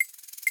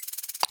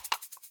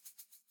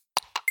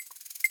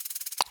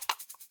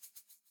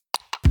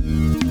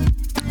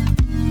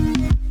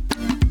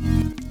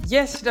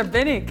Yes, daar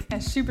ben ik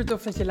en super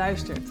tof dat je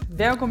luistert.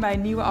 Welkom bij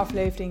een nieuwe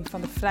aflevering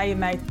van de Vrije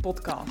Meid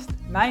podcast.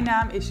 Mijn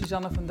naam is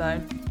Suzanne van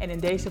Duin en in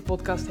deze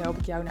podcast help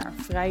ik jou naar een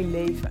vrij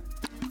leven.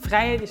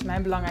 Vrijheid is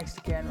mijn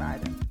belangrijkste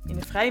kernwaarde. In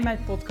de Vrije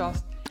Meid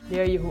podcast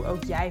leer je hoe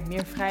ook jij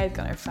meer vrijheid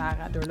kan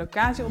ervaren door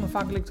locatie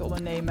onafhankelijk te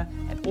ondernemen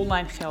en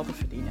online geld te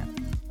verdienen.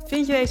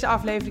 Vind je deze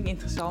aflevering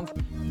interessant?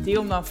 Deel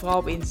hem dan vooral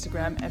op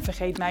Instagram en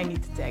vergeet mij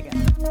niet te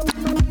taggen.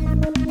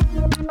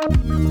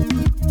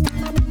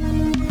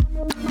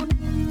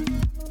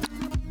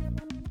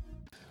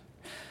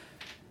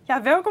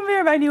 Ja, welkom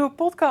weer bij een nieuwe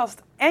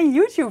podcast en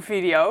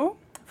YouTube-video.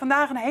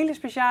 Vandaag een hele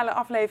speciale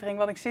aflevering,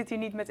 want ik zit hier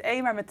niet met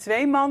één, maar met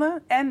twee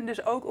mannen en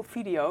dus ook op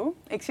video.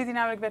 Ik zit hier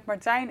namelijk met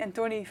Martijn en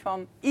Tony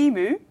van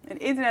EMU, een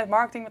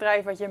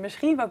internetmarketingbedrijf wat je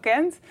misschien wel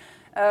kent.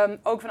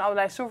 Ook van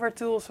allerlei software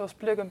tools zoals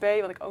Plug &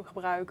 Pay, wat ik ook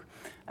gebruik.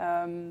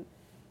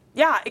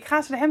 Ik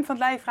ga ze de hem van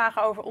het lijf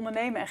vragen over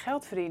ondernemen en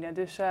geld verdienen.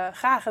 Dus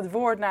graag het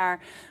woord naar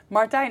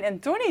Martijn en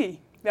Tony.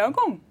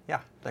 Welkom.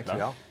 Ja,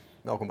 dankjewel. Dank.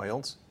 Welkom bij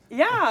ons.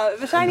 Ja,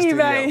 we zijn hier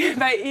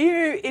bij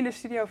EMU, in de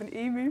studio van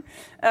EMU.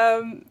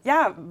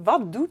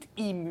 Wat doet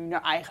EMU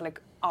nou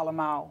eigenlijk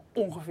allemaal,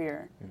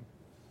 ongeveer?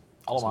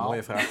 Dat is een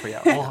mooie vraag voor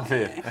jou.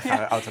 Ongeveer. Dan gaan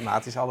we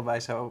automatisch allebei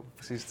zo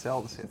precies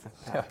hetzelfde zitten.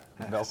 Ja,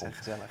 welkom.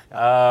 Gezellig.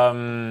 Ja.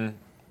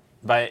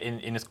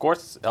 In het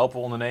kort helpen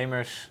we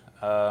ondernemers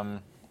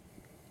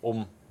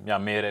om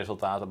meer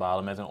resultaten te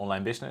behalen met een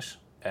online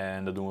business.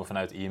 En dat doen we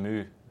vanuit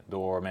EMU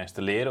door mensen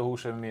te leren hoe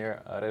ze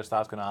meer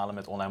resultaat kunnen halen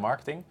met online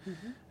marketing.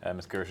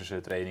 Met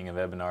cursussen, trainingen,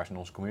 webinars in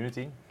onze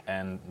community.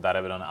 En daar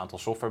hebben we dan een aantal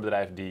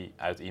softwarebedrijven die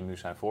uit EMU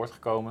zijn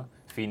voortgekomen.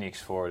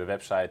 Phoenix voor de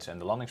websites en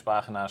de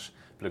landingspagina's.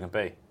 Plug &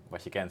 Pay,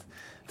 wat je kent,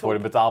 voor de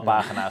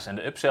betaalpagina's en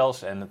de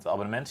upsells en het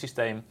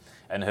abonnementsysteem.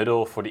 En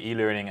Huddle voor de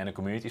e-learning en de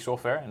community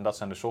software. En dat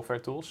zijn de software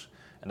tools.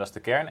 En dat is de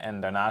kern.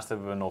 En daarnaast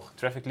hebben we nog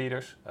traffic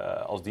leaders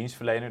als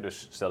dienstverlener.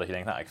 Dus stel dat je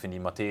denkt, ik vind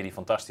die materie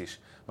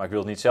fantastisch, maar ik wil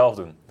het niet zelf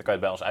doen. Dan kan je het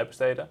bij ons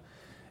uitbesteden.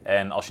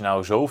 En als je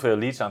nou zoveel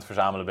leads aan het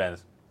verzamelen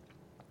bent,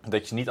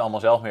 dat je niet allemaal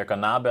zelf meer kan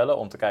nabellen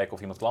om te kijken of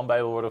iemand klant bij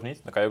wil worden of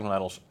niet, dan kan je ook nog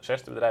naar ons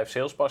zesde bedrijf,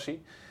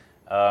 Salespassie.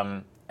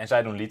 En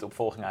zij doen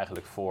leadopvolging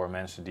eigenlijk voor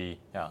mensen die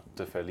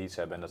te veel leads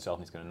hebben en dat zelf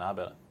niet kunnen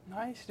nabellen.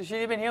 Nice. Dus jullie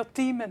hebben een heel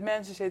team met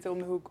mensen zitten om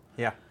de hoek.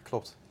 Ja,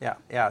 klopt.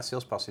 Ja,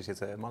 Salespassie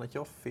zit een mannetje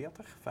of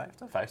 40,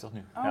 50? 50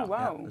 nu. Oh,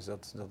 wauw. Ja, dus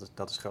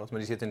dat is groot. Maar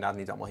die zitten inderdaad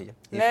niet allemaal hier.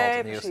 Hier Nee, valt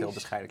het precies. een heel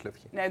bescheiden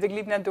clubje. Nee, ik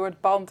liep net door het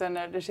pand en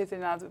er zitten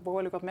inderdaad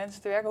behoorlijk wat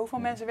mensen te werken. Hoeveel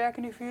mensen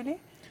werken nu voor jullie?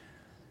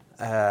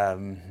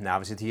 We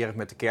zitten hier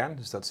met de kern,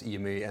 dus dat is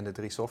IMU en de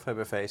 3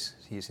 software-BV's.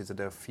 Hier zitten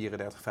er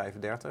 34,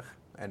 35.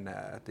 En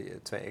de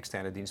 2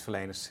 externe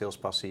dienstverleners,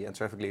 Salespassie en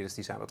traffic leaders,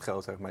 die zijn wat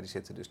groter, maar die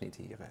zitten dus niet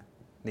hier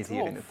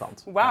in het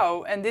pand.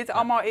 Wauw, en dit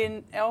allemaal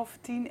in 11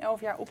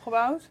 jaar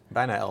opgebouwd?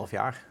 Bijna 11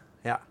 jaar.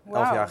 Ja, Wow.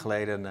 11 jaar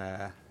geleden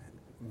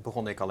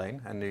begon ik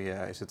alleen. En nu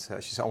is het,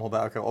 als je ze allemaal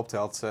bij elkaar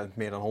optelt,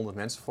 meer dan 100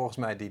 mensen volgens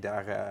mij die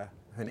daar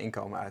hun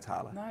inkomen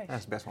uithalen. Nice. Ja, dat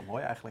is best wel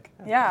mooi eigenlijk.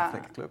 Ja. Een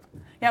flinke club.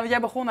 Ja, want jij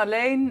begon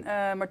alleen,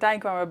 Martijn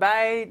kwam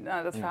erbij.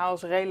 Nou, dat verhaal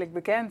is redelijk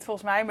bekend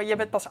volgens mij, maar jij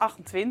bent pas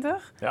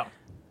 28. Ja.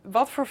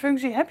 Wat voor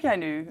functie heb jij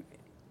nu?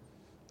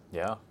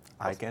 Ja.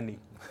 Eye candy.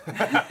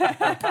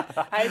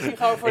 Hij is hier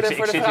gewoon voor de Ik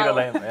zit hier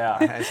vrouwen. alleen. Ja.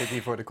 Hij zit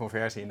hier voor de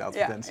conversie in de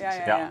advertenties.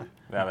 Ja,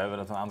 we hebben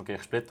dat een aantal keer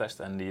gesplittest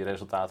en die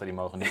resultaten die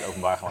mogen niet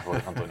openbaar gemaakt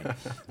worden van Tony.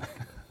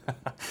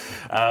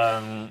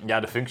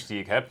 De functie die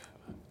ik heb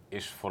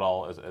is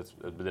vooral het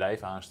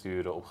bedrijf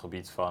aansturen op het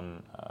gebied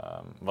van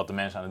wat de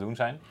mensen aan het doen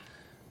zijn.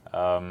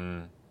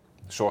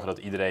 Zorgen dat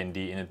iedereen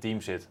die in het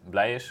team zit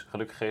blij is,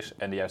 gelukkig is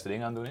en de juiste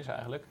dingen aan het doen is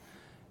eigenlijk.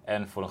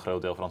 En voor een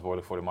groot deel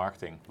verantwoordelijk voor de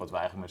marketing, wat we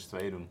eigenlijk met z'n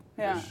tweeën doen.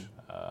 Ja. Dus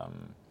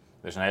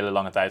er is een hele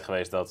lange tijd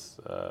geweest dat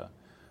we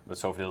het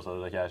zo verdeeld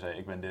hadden dat jij zei,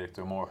 ik ben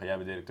directeur morgen, jij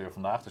bent directeur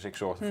vandaag. Dus ik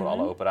zorgde voor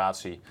alle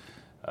operatie.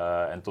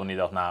 En Tony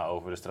dacht na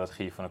over de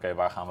strategie van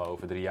waar gaan we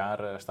over 3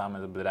 jaar staan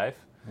met het bedrijf.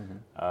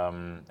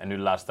 En nu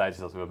de laatste tijd is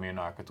dat we wat meer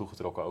naar elkaar toe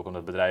getrokken. Ook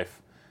omdat het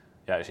bedrijf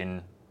is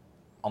in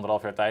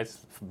 1,5 jaar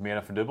tijd meer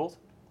dan verdubbeld.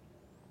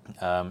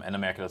 En dan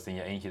merk je dat in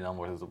je eentje, dan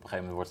wordt het op een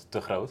gegeven moment wordt het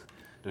te groot.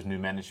 Dus nu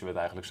managen we het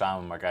eigenlijk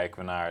samen, maar kijken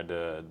we naar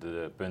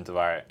de punten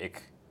waar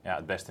ik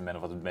het beste in ben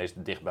of wat het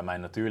meest dicht bij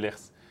mijn natuur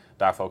ligt.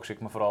 Daar focus ik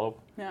me vooral op.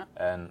 Ja.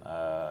 En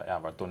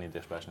waar Tony het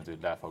dichtst bij is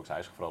natuurlijk, daar focust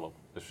hij zich vooral op.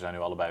 Dus we zijn nu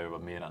allebei weer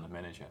wat meer aan het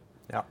managen.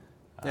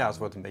 Ja, het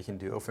wordt een beetje een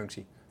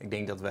duo-functie. Ik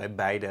denk dat wij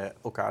beide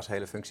elkaars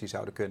hele functie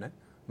zouden kunnen.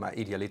 Maar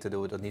idealiter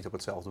doen we dat niet op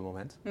hetzelfde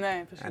moment.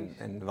 Nee, precies.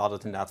 En we hadden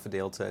het inderdaad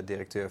verdeeld,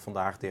 directeur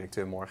vandaag,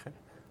 directeur morgen.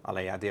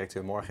 Alleen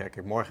directeur morgen,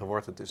 morgen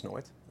wordt het dus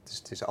nooit.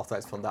 Het is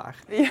altijd vandaag.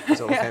 Ja,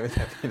 dus op een gegeven moment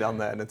heb je dan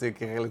natuurlijk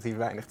relatief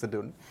weinig te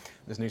doen.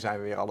 Dus nu zijn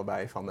we weer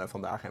allebei van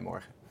vandaag en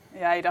morgen.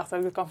 Ja, je dacht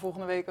ook, dat kan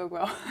volgende week ook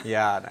wel.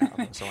 Ja,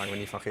 zolang we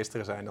niet van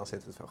gisteren zijn, dan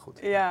zit het wel goed.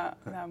 Ja,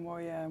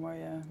 mooie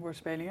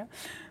woordspelingen.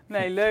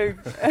 Nee,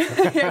 leuk.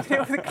 Je hebt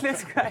heel de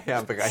klits kwijt.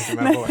 Ja, bereid je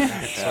maar voor.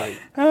 Sorry.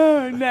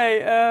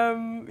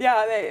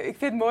 Ik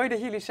vind het mooi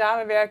dat jullie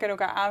samenwerken en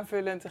elkaar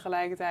aanvullen en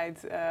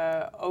tegelijkertijd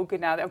ook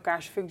inderdaad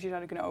elkaars functie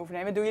zouden kunnen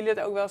overnemen. Doen jullie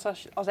dat ook wel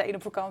eens als de een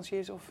op vakantie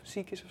is of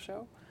ziek is of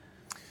zo?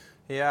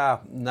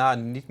 Ja, nou,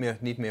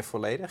 niet meer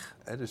volledig.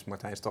 Dus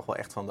Martijn is toch wel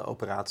echt van de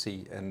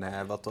operatie.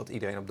 En wat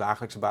iedereen op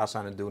dagelijkse basis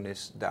aan het doen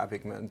is, daar heb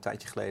ik me een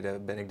tijdje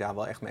geleden, ben ik daar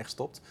wel echt mee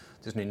gestopt.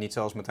 Het is nu niet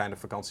zoals Martijn op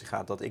vakantie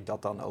gaat, dat ik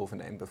dat dan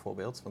overneem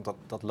bijvoorbeeld. Want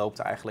dat loopt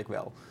eigenlijk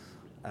wel.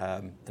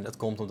 En dat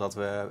komt omdat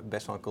we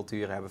best wel een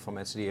cultuur hebben van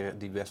mensen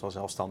die best wel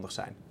zelfstandig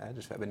zijn.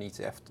 Dus we hebben niet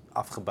echt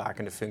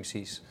afgebakende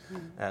functies.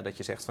 Dat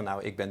je zegt van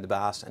nou, ik ben de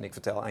baas en ik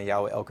vertel aan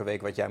jou elke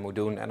week wat jij moet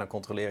doen en dan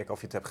controleer ik of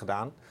je het hebt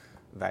gedaan.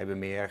 Wij hebben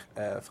meer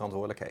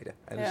verantwoordelijkheden.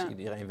 Dus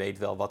iedereen weet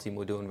wel wat hij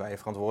moet doen, waar je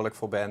verantwoordelijk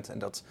voor bent. En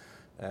dat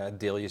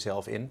deel je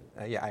zelf in.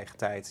 Je eigen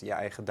tijd, je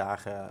eigen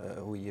dagen,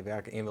 hoe je je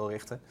werk in wil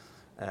richten.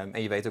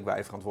 En je weet ook waar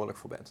je verantwoordelijk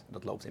voor bent.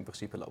 In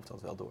principe loopt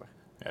dat wel door.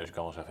 Ja, dus je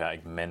kan wel zeggen, ja,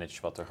 ik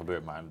manage wat er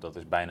gebeurt, maar dat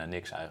is bijna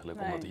niks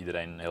eigenlijk, omdat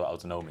iedereen heel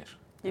autonoom is.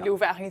 Jullie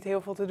hoeven eigenlijk niet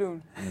heel veel te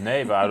doen.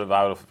 Nee,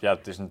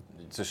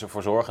 het is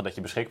ervoor zorgen dat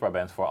je beschikbaar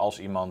bent voor als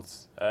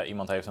iemand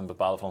heeft een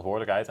bepaalde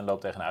verantwoordelijkheid en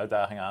loopt tegen een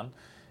uitdaging aan.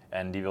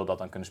 En die wil dat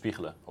dan kunnen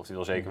spiegelen. Of die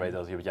wil zeker weten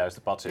dat hij op het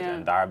juiste pad zit.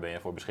 En daar ben je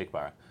voor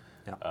beschikbaar.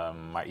 Ja.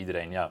 Maar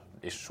iedereen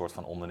is een soort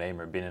van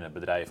ondernemer binnen het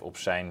bedrijf op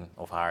zijn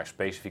of haar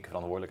specifieke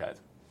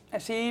verantwoordelijkheid.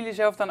 En zien jullie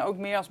zelf dan ook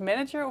meer als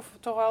manager of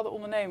toch wel de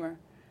ondernemer?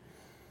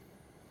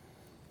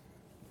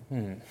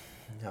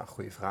 Ja,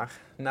 goede vraag.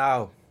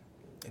 Nou,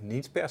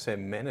 niet per se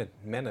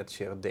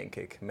manager, denk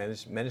ik.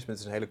 Management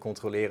is een hele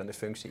controlerende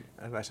functie.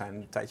 Wij zijn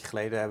een tijdje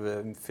geleden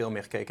hebben we veel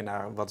meer gekeken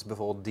naar wat is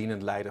bijvoorbeeld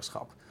dienend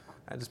leiderschap.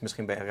 Het is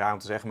misschien raar om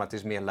te zeggen, maar het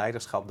is meer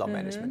leiderschap dan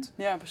management.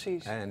 Ja,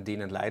 precies. En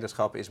dienend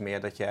leiderschap is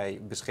meer dat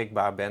jij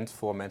beschikbaar bent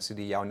voor mensen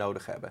die jou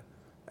nodig hebben.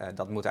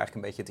 Dat moet eigenlijk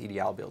een beetje het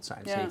ideaalbeeld zijn.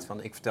 Het is niet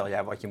van ik vertel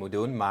jij wat je moet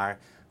doen, maar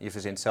je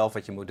verzint zelf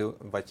wat je moet doen,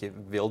 wat je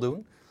wil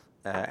doen.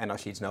 En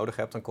als je iets nodig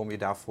hebt, dan kom je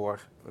daarvoor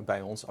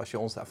bij ons als je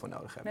ons daarvoor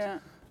nodig hebt.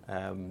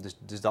 Ja.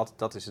 Dus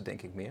dat is het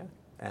denk ik meer.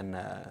 En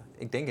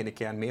ik denk in de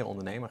kern meer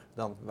ondernemer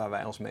dan waar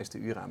wij onze meeste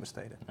uren aan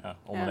besteden. Ja,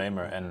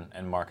 ondernemer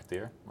en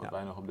marketeer, wat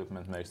wij nog op dit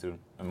moment het meeste doen.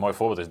 Een mooi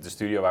voorbeeld is de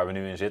studio waar we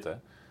nu in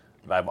zitten.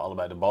 Wij hebben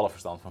allebei de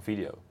ballenverstand van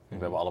video. We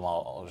hebben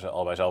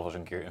allebei zelf eens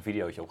een keer een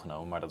videootje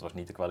opgenomen, maar dat was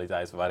niet de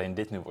kwaliteit waarin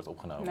dit nu wordt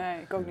opgenomen.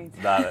 Nee, ik ook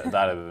niet. Daar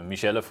hebben we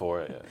Michelle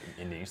voor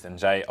in dienst en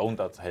zij oont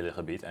dat hele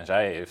gebied. En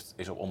zij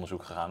is op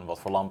onderzoek gegaan, wat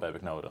voor lampen heb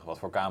ik nodig, wat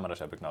voor camera's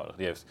heb ik nodig.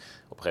 Die heeft op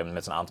een gegeven moment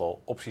met een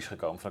aantal opties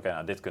gekomen van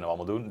oké, dit kunnen we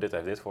allemaal doen, dit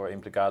heeft dit voor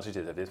implicaties,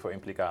 dit heeft dit voor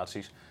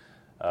implicaties.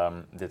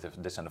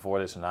 Dit zijn de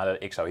voordelen, dit zijn de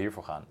nadelen. Ik zou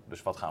hiervoor gaan.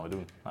 Dus wat gaan we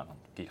doen? Nou,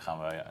 dan gaan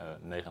we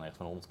 99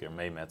 van 100 keer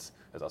mee met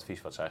het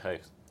advies wat zij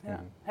geeft. Ja.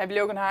 Hebben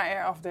jullie ook een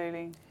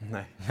HR-afdeling?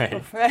 Nee.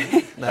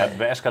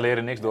 We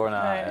escaleren niks door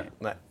naar HR.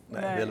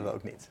 Nee, willen we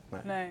ook niet.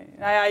 Nee.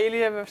 Nou ja,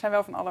 jullie zijn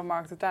wel van alle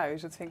markten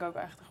thuis. Dat vind ik ook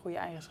echt een goede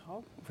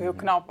eigenschap. Of heel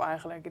knap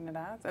eigenlijk,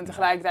 inderdaad. En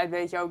tegelijkertijd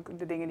weet je ook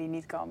de dingen die je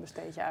niet kan,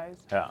 besteed je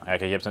uit. Ja,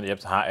 kijk, je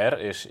hebt HR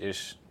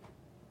is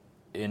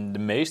in de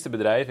meeste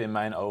bedrijven in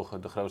mijn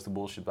ogen de grootste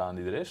bullshitbaan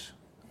die er is.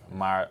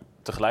 Maar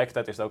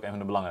tegelijkertijd is het ook een van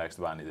de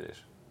belangrijkste banen die er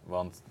is.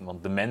 Want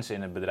de mensen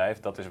in het bedrijf,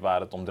 dat is waar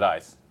het om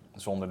draait.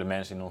 Zonder de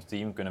mensen in ons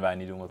team kunnen wij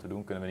niet doen wat we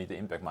doen, kunnen we niet de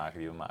impact maken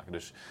die we maken.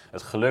 Dus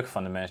het geluk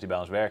van de mensen die bij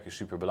ons werken is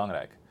super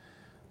belangrijk.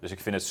 Dus ik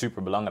vind het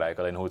super belangrijk.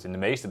 Alleen hoe het in de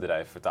meeste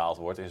bedrijven vertaald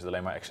wordt, is het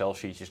alleen maar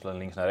Excel-sheetjes van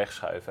links naar rechts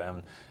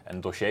schuiven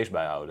en dossiers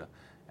bijhouden.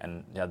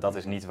 En ja, dat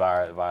is niet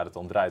waar het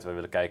om draait. Wij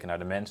willen kijken naar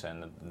de mensen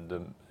en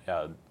de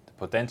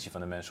potentie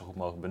van de mensen goed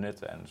mogelijk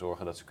benutten en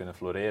zorgen dat ze kunnen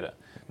floreren.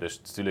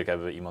 Dus natuurlijk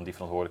hebben we iemand die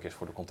verantwoordelijk is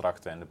voor de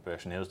contracten en de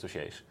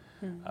personeelsdossiers.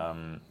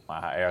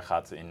 Maar HR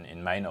gaat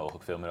in mijn ogen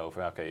ook veel meer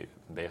over, oké,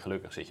 ben je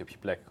gelukkig, zit je op je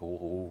plek?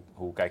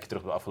 Hoe kijk je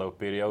terug op de afgelopen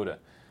periode?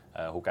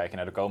 Hoe kijk je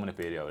naar de komende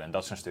periode? En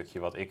dat is een stukje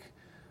wat ik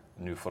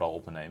nu vooral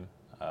op me neem.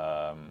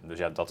 Dus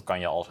ja, dat kan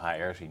je als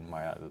HR zien,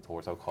 maar ja, dat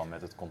hoort ook gewoon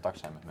met het contact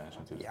zijn met mensen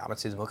natuurlijk. Ja, maar het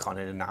zit hem ook gewoon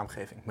in de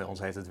naamgeving. Bij ons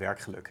heet het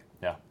werkgeluk.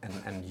 Ja.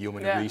 En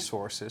human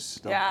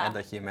resources. En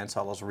dat je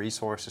mensen al als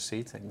resources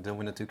ziet. En dat doen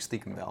we natuurlijk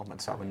stiekem wel, maar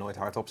dat zouden we nooit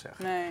hardop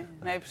zeggen.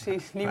 Nee,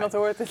 precies. Niemand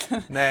hoort het.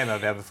 Nee, maar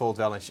we hebben bijvoorbeeld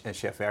wel een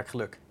chef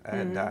werkgeluk.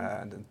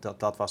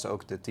 Dat was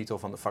ook de titel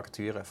van de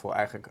vacature voor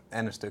eigenlijk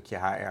en een stukje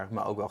HR,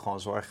 maar ook wel gewoon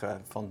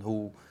zorgen van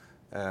hoe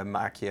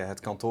maak je het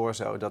kantoor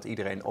zo dat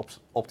iedereen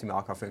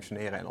optimaal kan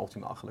functioneren en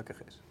optimaal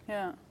gelukkig is.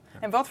 Ja.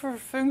 En wat voor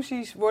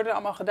functies worden er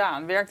allemaal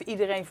gedaan? Werkt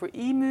iedereen voor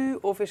IMU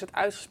of is het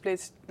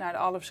uitgesplitst naar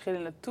alle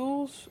verschillende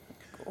tools?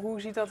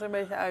 Hoe ziet dat er een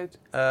beetje uit?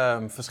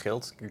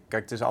 Verschilt.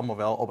 Kijk, het is allemaal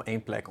wel op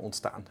één plek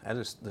ontstaan. Hè?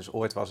 Dus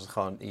ooit was het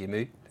gewoon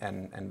IMU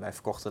en wij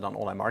verkochten dan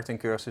online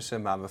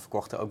marketingcursussen, maar we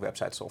verkochten ook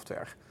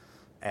websitesoftware.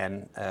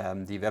 En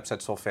die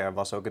websitesoftware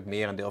was ook het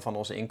merendeel van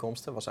onze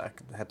inkomsten, was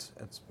eigenlijk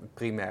het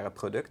primaire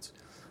product.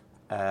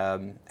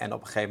 En op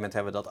een gegeven moment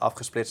hebben we dat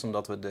afgesplitst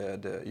omdat we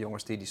de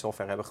jongens die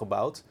software hebben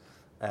gebouwd,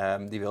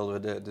 die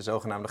wilden we de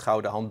zogenaamde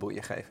gouden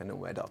handboeien geven,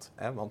 noemen wij dat.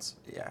 Hè? Want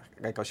ja,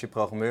 kijk, als je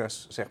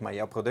programmeurs zeg maar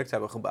jouw product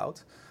hebben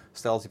gebouwd,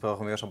 stel dat die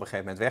programmeurs op een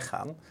gegeven moment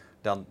weggaan,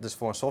 dus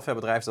voor een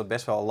softwarebedrijf is dat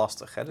best wel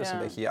lastig. Hè? Dat is een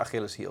beetje je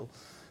Achilleshiel.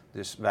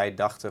 Dus wij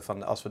dachten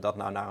van als we dat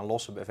nou naar een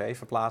losse BV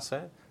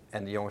verplaatsen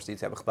en de jongens die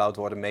het hebben gebouwd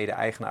worden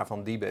mede-eigenaar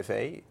van die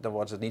BV, dan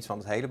worden ze het niet van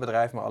het hele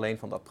bedrijf, maar alleen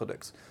van dat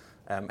product.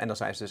 En dan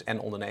zijn ze dus en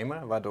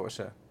ondernemer, waardoor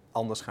ze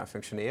anders gaan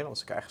functioneren, want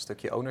ze krijgen een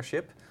stukje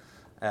ownership.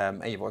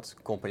 En je wordt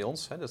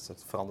compagnons, hè, dus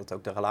dat verandert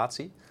ook de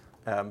relatie.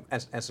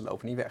 En ze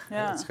lopen niet weg.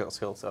 Ja. Dat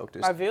scheelt ook.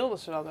 Dus, Maar wilden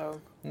ze dat ook?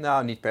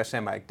 nou, niet per se,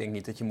 maar ik denk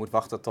niet dat je moet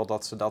wachten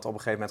totdat ze dat op een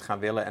gegeven moment gaan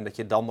willen en dat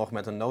je dan nog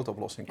met een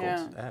noodoplossing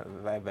komt.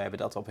 Wij hebben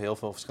dat op heel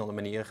veel verschillende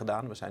manieren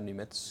gedaan. We zijn nu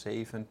met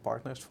 7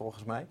 partners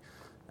volgens mij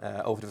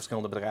over de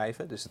verschillende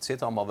bedrijven. Dus het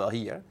zit allemaal wel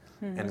hier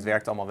en het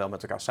werkt allemaal wel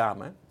met elkaar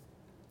samen.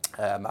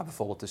 Maar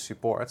bijvoorbeeld de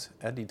support,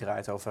 die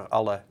draait over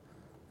alle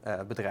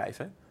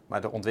bedrijven.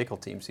 Maar de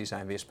ontwikkelteams die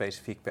zijn weer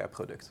specifiek per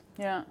product.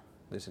 Ja.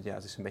 Dus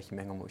het is een beetje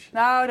mengelmoesje.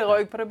 Nou,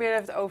 ik probeer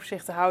even het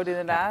overzicht te houden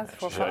inderdaad.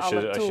 Ja, Voor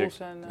alle tools. Als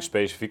je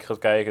specifiek gaat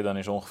kijken, dan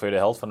is ongeveer de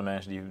helft van de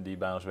mensen die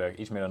bij ons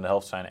werken, iets meer dan de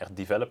helft zijn echt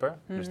developer.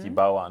 Dus die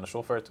bouwen aan de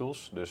software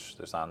tools. Dus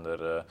er staan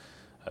er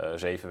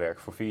 7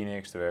 werken voor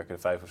Phoenix, er werken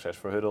 5 of 6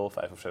 voor Huddle,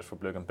 5 of 6 voor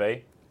Plug and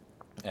Pay.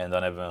 En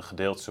dan hebben we een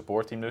gedeeld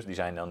supportteam dus. Die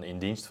zijn dan in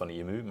dienst van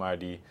IMU, maar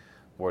die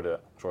worden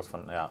een soort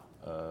van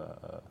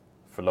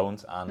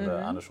verloond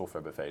aan de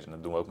software BV's. En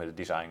dat doen we ook met de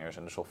designers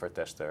en de software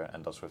tester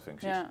en dat soort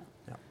functies. Ja.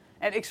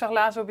 En ik zag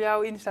laatst op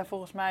jouw Insta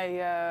volgens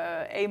mij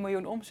 1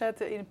 miljoen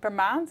omzetten per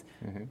maand.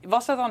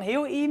 Was dat dan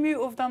heel IMU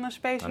of dan een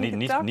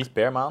specifieke tak? Niet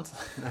per maand.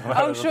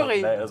 Oh,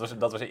 sorry.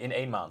 Dat was in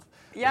 1 maand.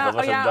 Ja,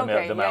 dus dat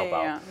was de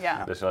mijlpaal.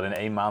 Ja. Dus in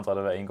 1 maand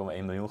hadden we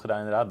 1,1 miljoen gedaan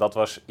inderdaad. Dat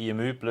was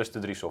IMU plus de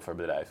 3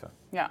 softwarebedrijven.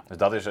 Ja.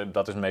 Dus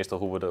dat is meestal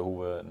hoe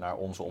we naar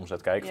onze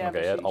omzet kijken.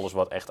 Ja, Van, alles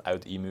wat echt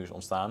uit IMU is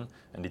ontstaan.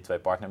 En die 2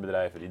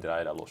 partnerbedrijven, die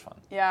draaien daar los van.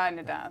 Ja,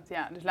 inderdaad.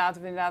 Ja. Dus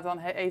laten we inderdaad dan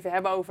even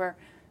hebben over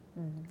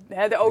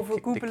de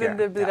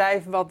overkoepelende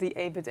bedrijf wat die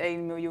 1,1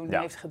 miljoen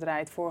heeft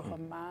gedraaid vorige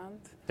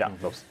maand. Ja,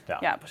 klopt.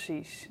 Ja,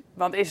 precies.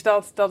 Want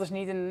dat is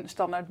niet een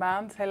standaard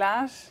maand,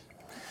 helaas.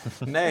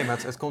 Nee,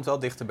 maar het komt wel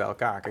dichter bij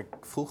elkaar. Kijk,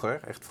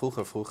 vroeger,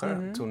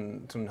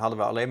 toen hadden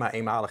we alleen maar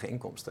eenmalige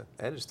inkomsten.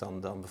 Hè? Dus dan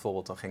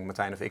bijvoorbeeld, dan ging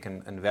Martijn of ik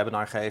een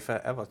webinar geven,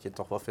 hè, wat je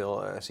toch wel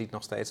veel ziet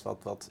nog steeds,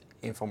 wat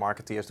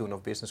infomarketeers doen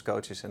of business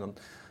coaches. En dan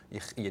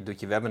je doet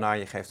je webinar,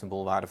 je geeft een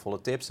boel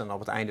waardevolle tips en op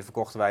het einde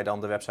verkochten wij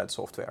dan de website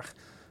software.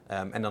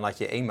 En dan had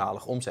je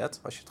eenmalig omzet,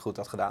 als je het goed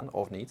had gedaan,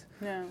 of niet.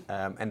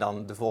 Ja. En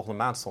dan de volgende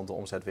maand stond de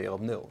omzet weer op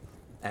 0.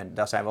 En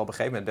daar zijn we op een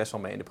gegeven moment best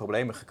wel mee in de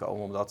problemen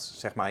gekomen. Omdat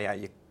zeg maar,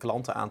 je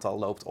klantenaantal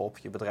loopt op,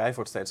 je bedrijf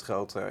wordt steeds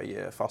groter,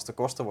 je vaste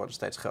kosten worden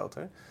steeds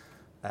groter.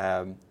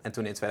 En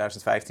toen in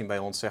 2015 bij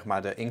ons zeg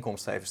maar, de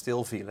inkomsten even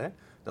stilvielen,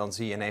 dan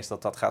zie je ineens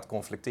dat gaat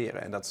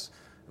conflicteren. En dat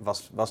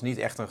was niet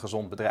echt een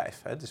gezond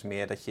bedrijf. Hè. Het is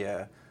meer dat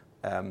je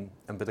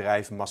een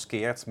bedrijf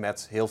maskeert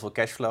met heel veel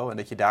cashflow en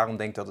dat je daarom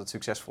denkt dat het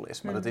succesvol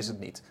is. Maar dat is het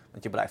niet.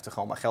 Want je blijft er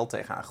gewoon maar geld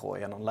tegenaan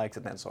gooien en dan lijkt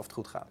het net alsof het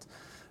goed gaat.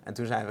 En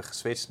toen zijn we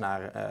geswitcht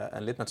naar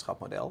een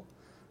lidmaatschapmodel.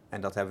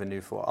 En dat hebben we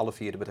nu voor alle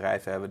 4 de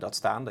bedrijven hebben dat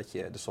staan. Dat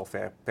je de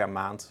software per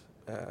maand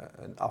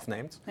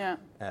afneemt. Ja.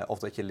 Of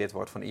dat je lid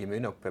wordt van IMU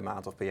en ook per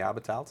maand of per jaar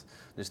betaalt.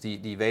 Dus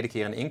die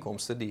wederkerende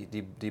inkomsten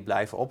die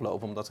blijven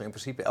oplopen. Omdat er in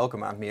principe elke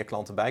maand meer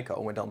klanten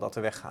bijkomen dan dat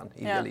er weggaan.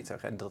 Idealiter.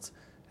 En dat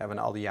hebben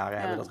we al die jaren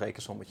hebben dat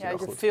rekensommetje wel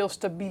goed. Ja, veel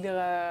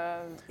stabielere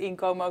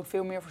inkomen, ook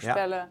veel meer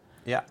voorspellen.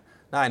 Ja.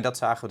 Nou en dat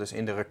zagen we dus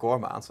in de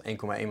recordmaand. 1,1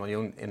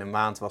 miljoen in een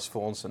maand was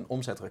voor ons een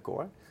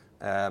omzetrecord.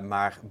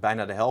 Maar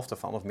bijna de helft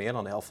ervan, of meer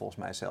dan de helft volgens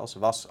mij zelfs,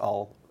 was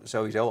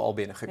sowieso al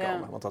binnengekomen.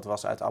 Ja. Want dat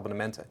was uit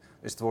abonnementen.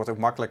 Dus het wordt ook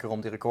makkelijker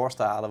om die records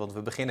te halen, want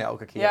we beginnen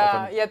elke keer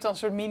op je hebt dan een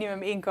soort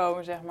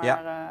minimuminkomen, zeg maar.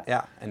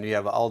 Ja, en nu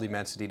hebben we al die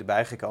mensen die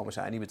erbij gekomen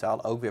zijn, die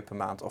betalen ook weer per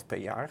maand of per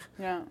jaar.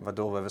 Ja.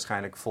 Waardoor we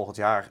waarschijnlijk volgend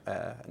jaar,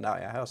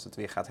 als het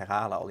weer gaat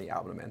herhalen, al die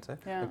abonnementen,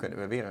 dan kunnen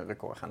we weer een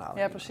record gaan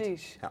halen. Ja,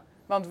 precies. Ja.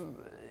 Want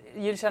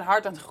jullie zijn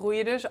hard aan het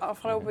groeien dus,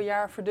 afgelopen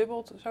jaar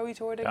verdubbeld, zoiets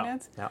hoorde ik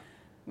net. Ja.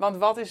 Want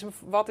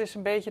wat is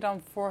een beetje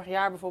dan vorig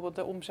jaar bijvoorbeeld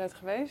de omzet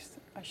geweest?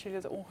 Als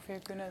jullie dat ongeveer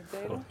kunnen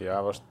delen. Vorig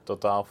jaar was het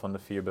totaal van de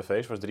 4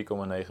 BV's was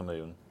 3,9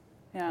 miljoen.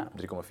 Ja.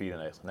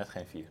 3,94, net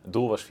geen 4. Het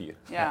doel was 4.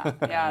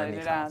 Ja,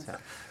 inderdaad. Ja.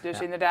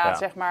 Dus inderdaad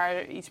zeg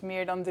maar iets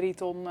meer dan 3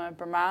 ton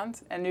per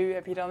maand. En nu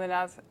heb je dan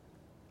inderdaad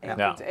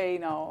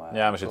 1,1 al.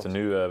 Ja,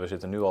 we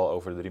zitten nu al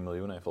over de 3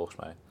 miljoen heen volgens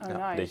mij.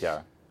 Nice. Dit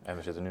jaar. En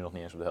we zitten nu nog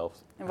niet eens op de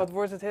helft. En wat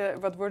wordt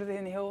het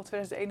in heel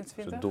 2021?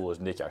 Dus het doel is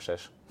dit jaar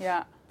 6.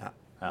 Ja.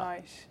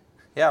 Nice.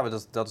 Ja, maar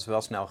dat is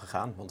wel snel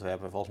gegaan. Want we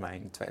hebben volgens mij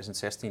in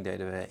 2016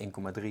 deden we 1,3.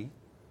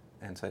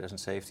 En in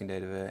 2017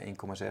 deden we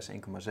 1,6,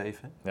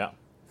 1,7. Ja.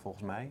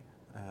 Volgens mij.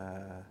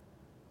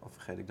 Of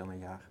vergeet ik dan een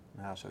jaar?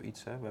 Nou,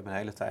 zoiets. Hè. We hebben een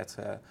hele tijd...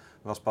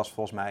 was pas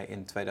volgens mij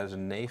in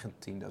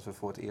 2019 dat we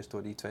voor het eerst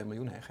door die 2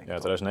 miljoen heen gingen. Ja,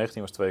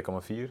 2019 was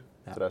 2,4.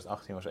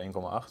 2018 was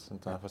 1,8. En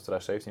toen was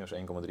 2017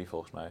 was 1,3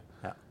 volgens mij.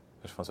 Ja.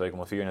 Dus van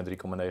 2,4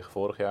 naar 3,9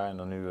 vorig jaar en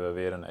dan nu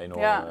weer een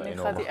enorme groei. Ja, nu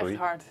gaat die echt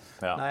hard.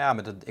 Ja. Nou ja,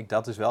 maar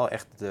dat is wel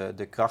echt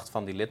de kracht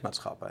van die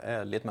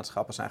lidmaatschappen.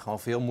 Lidmaatschappen zijn gewoon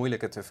veel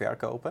moeilijker te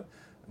verkopen.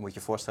 Dan moet je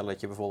je voorstellen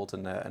dat je bijvoorbeeld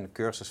een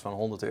cursus van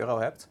 €100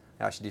 hebt.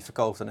 Ja, als je die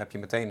verkoopt, dan heb je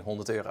meteen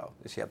 €100.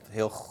 Dus je hebt een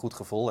heel goed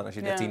gevoel. En als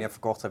je er 10 hebt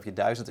verkocht, heb je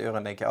 €1000. En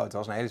dan denk je, het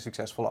was een hele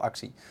succesvolle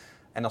actie.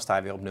 En dan sta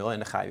je weer op 0 en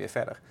dan ga je weer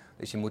verder.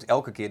 Dus je moet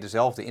elke keer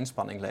dezelfde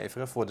inspanning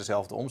leveren voor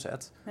dezelfde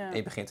omzet. Ja. En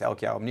je begint elk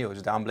jaar opnieuw.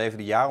 Dus daarom bleven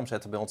de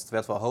jaaromzetten bij ons, het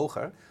werd wel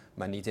hoger.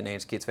 Maar niet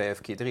ineens keer 2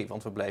 of keer 3,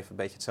 want we bleven een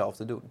beetje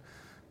hetzelfde doen.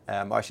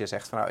 Maar als je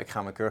zegt van ik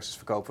ga mijn cursus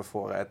verkopen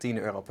voor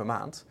 €10 per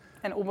maand.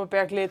 En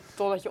onbeperkt lid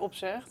totdat je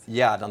opzegt.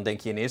 Ja, dan denk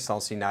je in eerste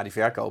instantie na die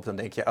verkoop, dan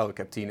denk je, ik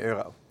heb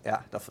 €10.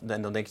 Ja,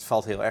 dan denk je, het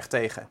valt heel erg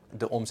tegen,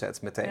 de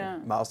omzet meteen. Ja.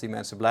 Maar als die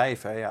mensen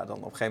blijven, dan op een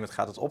gegeven moment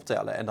gaat het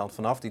optellen. En dan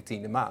vanaf die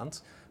 10e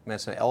maand,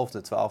 mensen een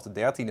 11e, 12e,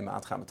 13e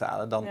maand gaan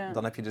betalen,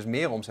 dan heb je dus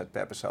meer omzet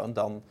per persoon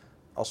dan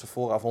als ze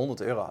vooraf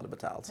 €100 hadden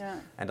betaald. Ja.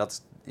 En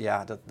dat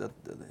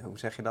hoe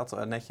zeg je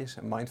dat netjes?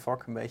 Een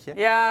mindfuck een beetje?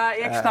 Ja,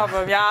 ik snap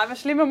hem. Ja, mijn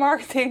slimme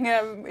marketing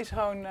is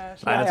gewoon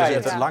slim. Maar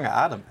Het is een lange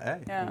adem. Hè?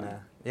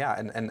 Ja.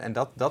 En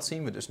dat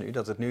zien we dus nu,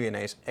 dat het nu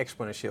ineens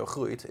exponentieel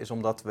groeit, is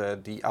omdat we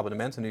die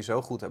abonnementen nu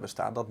zo goed hebben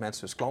staan dat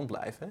mensen dus klant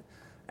blijven.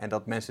 En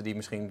dat mensen die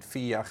misschien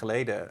 4 jaar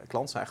geleden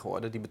klant zijn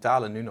geworden, die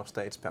betalen nu nog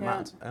steeds per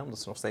maand. Hè, omdat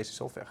ze nog steeds die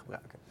software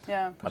gebruiken.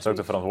 Ja, maar het is ook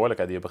de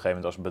verantwoordelijkheid die je op een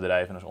gegeven moment als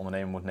bedrijf en als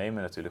ondernemer moet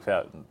nemen natuurlijk.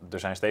 Ja, er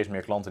zijn steeds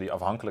meer klanten die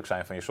afhankelijk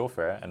zijn van je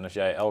software. En als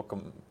jij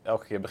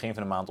elke keer begin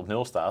van de maand op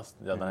 0 staat,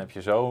 dan heb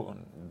je zo...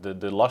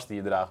 De last die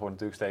je draagt wordt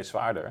natuurlijk steeds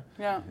zwaarder.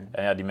 Ja.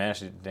 En die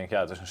mensen die denken,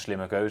 het is een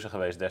slimme keuze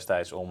geweest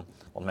destijds want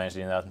mensen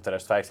die inderdaad in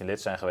 2015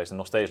 lid zijn geweest en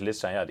nog steeds lid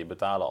zijn, die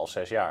betalen al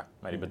 6 jaar.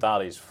 Maar die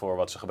betalen iets voor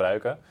wat ze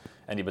gebruiken.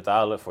 En die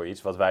betalen voor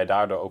iets wat wij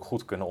daardoor ook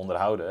goed kunnen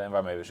onderhouden en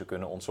waarmee we ze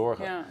kunnen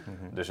ontzorgen. Ja.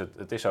 Dus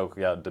het is ook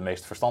de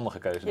meest verstandige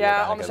keuze die we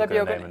anders heb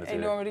je ook nemen, een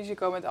enorm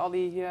risico met al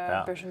die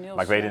personeels.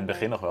 Maar ik weet in het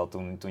begin nog wel,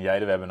 toen jij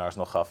de webinars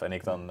nog gaf en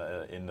ik dan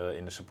in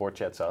de support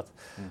chat zat,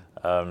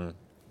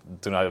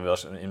 toen hadden we wel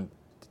eens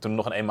toen er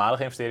nog een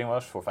eenmalige investering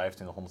was voor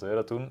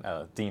 €2500 toen,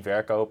 10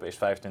 verkopen is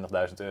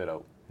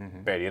 €25.000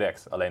 per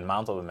direct. Alleen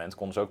maandabonnement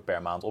konden ze ook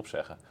per maand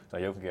opzeggen. Dan had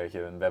je ook een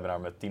keertje een webinar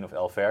met 10 of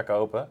 11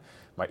 verkopen,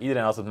 maar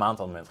iedereen had het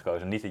maandabonnement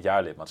gekozen, niet het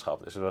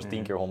jaarlidmaatschap. Dus dat was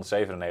 10 keer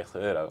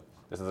 €197.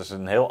 Dus dat is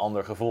een heel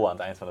ander gevoel aan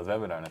het eind van het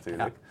webinar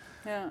natuurlijk.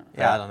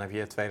 Ja, dan heb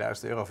je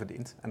 €2000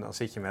 verdiend. En dan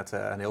zit je met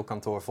een heel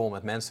kantoor vol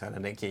met mensen. En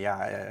dan denk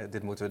je,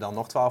 dit moeten we dan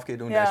nog 12 keer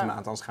doen deze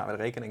maand, anders gaan we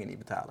de rekeningen niet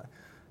betalen.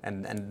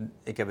 En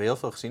ik heb heel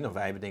veel gezien, of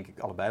wij hebben denk ik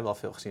allebei wel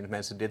veel gezien, dat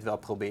mensen dit wel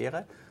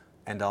proberen.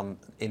 En dan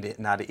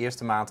na de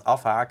eerste maand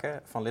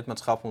afhaken van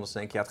lidmaatschap, omdat ze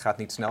denken, het gaat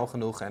niet snel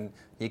genoeg en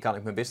hier kan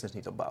ik mijn business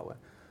niet opbouwen.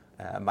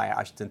 Maar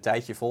als je het een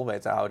tijdje vol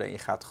weet te houden en je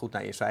gaat goed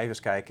naar je cijfers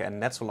kijken en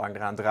net zo lang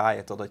eraan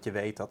draaien totdat je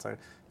weet dat er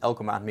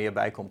elke maand meer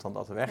bij komt dan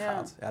dat er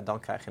weggaat, dan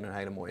krijg je een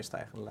hele mooie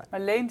stijgende lijn. Maar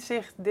leent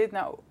zich dit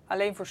nou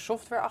alleen voor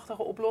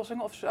softwareachtige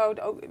oplossingen of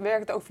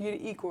werkt het ook voor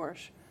jullie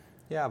e-course?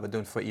 Ja,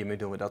 voor IMU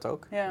doen we dat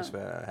ook. Ja. Dus we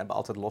hebben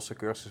altijd losse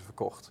cursussen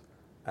verkocht.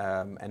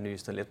 En nu is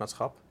het een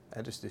lidmaatschap.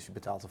 Dus je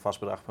betaalt een vast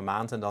bedrag per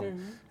maand en dan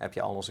heb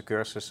je al onze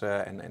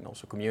cursussen en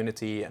onze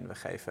community. En we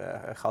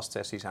geven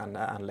gastsessies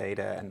aan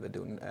leden en we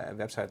doen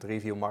website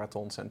review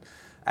marathons. En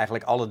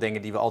eigenlijk alle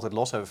dingen die we altijd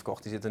los hebben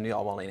verkocht, die zitten nu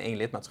allemaal in 1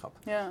 lidmaatschap.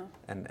 Ja.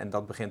 En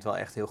dat begint wel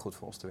echt heel goed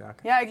voor ons te werken.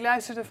 Ja, ik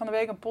luisterde van de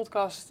week een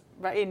podcast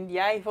waarin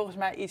jij volgens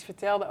mij iets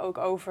vertelde ook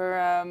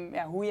over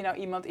hoe je nou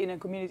iemand in een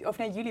community... Of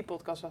nee, jullie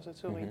podcast was het,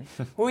 sorry.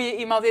 Hoe je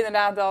iemand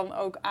inderdaad dan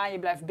ook aan je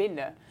blijft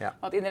binden. Ja.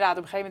 Want inderdaad,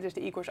 op een gegeven moment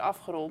is de e-course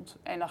afgerond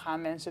en dan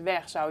gaan mensen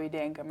weg, zou je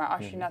denken. Maar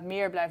als je inderdaad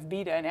meer blijft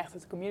bieden en echt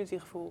het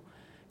communitygevoel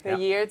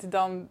creëert,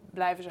 dan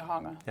blijven ze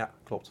hangen. Ja,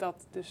 klopt.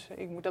 Dus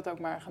ik moet dat ook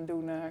maar gaan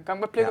doen. Kan ik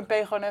mijn Plug and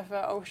Pay gewoon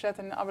even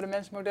overzetten in een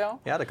abonnementsmodel?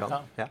 Ja, dat kan.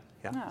 Ja.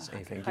 Daar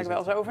ga ik wel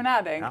eens over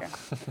nadenken.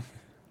 Ja.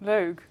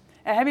 Leuk.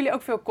 En hebben jullie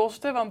ook veel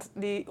kosten? Want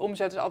die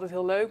omzet is altijd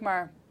heel leuk,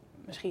 maar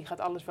misschien gaat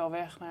alles wel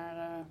weg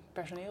naar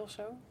personeel of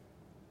zo?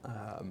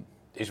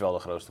 Is wel de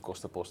grootste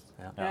kostenpost.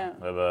 Ja.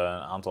 We hebben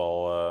een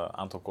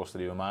aantal kosten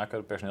die we maken.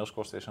 De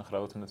personeelskosten is een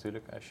grote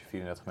natuurlijk. Als je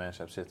 34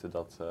 mensen hebt zitten,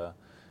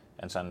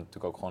 en het zijn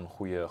natuurlijk ook gewoon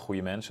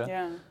goede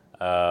mensen.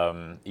 Ja.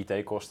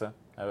 IT-kosten.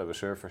 We hebben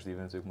servers die we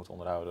natuurlijk moeten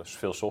onderhouden. Dus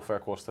veel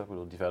softwarekosten. Ik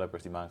bedoel,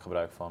 developers die maken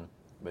gebruik van,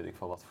 weet ik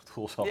veel wat voor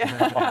tools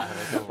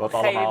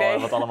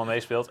wat allemaal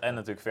meespeelt. En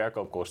natuurlijk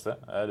verkoopkosten.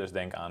 Dus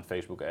denk aan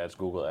Facebook ads,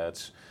 Google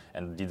ads.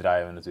 En die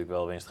draaien we natuurlijk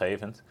wel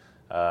winstgevend.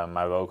 Maar we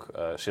hebben ook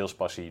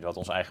salespassie, wat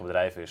ons eigen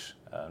bedrijf is.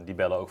 Die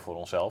bellen ook voor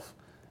onszelf.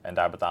 En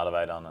daar betalen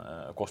wij dan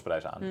een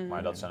kostprijs aan.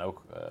 Maar dat zijn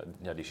ook,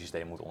 die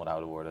systemen moeten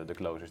onderhouden worden, de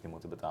closers die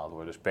moeten betaald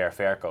worden. Dus per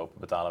verkoop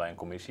betalen wij een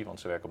commissie, want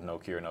ze werken op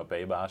no-cure,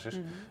 no-pay basis.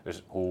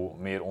 Dus hoe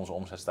meer onze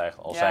omzet stijgt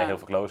als zij heel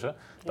veel closen,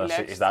 dan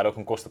is daar ook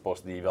een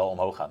kostenpost die wel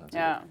omhoog gaat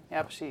natuurlijk.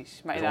 Ja,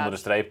 precies. Maar dus onder de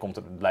streep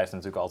blijft er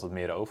natuurlijk altijd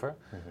meer over.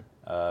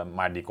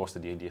 Maar die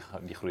kosten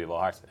die groeien wel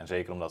hard. En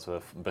zeker omdat we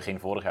begin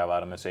vorig jaar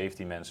waren met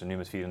 17 mensen, nu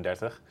met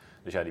 34.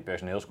 Dus die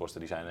personeelskosten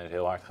die zijn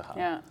heel hard gegaan.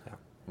 Ja.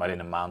 Maar in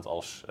een maand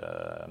als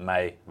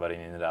mei, waarin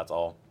inderdaad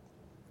al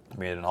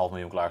meer dan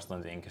 €500.000 klaar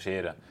stonden te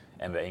incasseren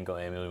en we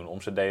 1,1 miljoen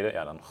omzet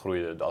deden, dan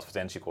groeien de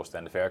advertentiekosten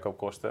en de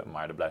verkoopkosten,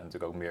 maar er blijft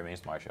natuurlijk ook meer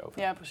winstmarge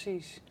over. Ja,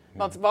 precies.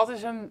 Want wat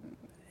is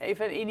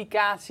even een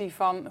indicatie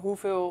van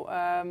hoeveel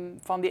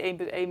van die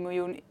 1,1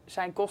 miljoen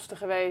zijn kosten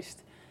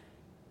geweest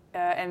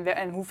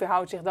en hoeveel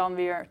houdt zich dan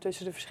weer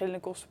tussen de verschillende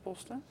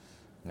kostenposten?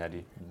 Ja,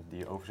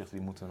 die overzichten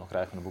die moeten we nog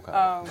krijgen van de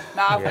boekhouding. Oh,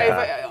 nou,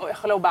 even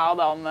globaal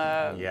dan.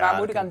 Waar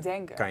moet ik aan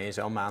denken? Kan je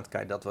zo'n maand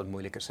dat wat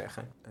moeilijker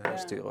zeggen.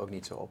 Sturen ook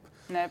niet zo op.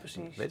 Nee,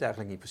 precies. Ik weet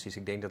eigenlijk niet precies.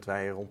 Ik denk dat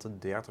wij rond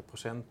de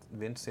 30%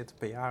 winst zitten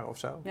per jaar of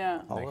zo.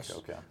 Ja. Alles.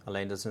 Ook, ja.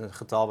 Alleen dat is een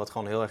getal wat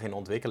gewoon heel erg in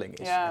ontwikkeling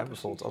is. Ja, Hè?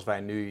 Bijvoorbeeld als wij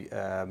nu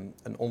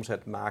een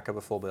omzet maken,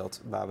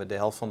 bijvoorbeeld, waar we de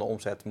helft van de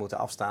omzet moeten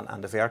afstaan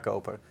aan de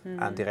verkoper,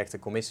 aan directe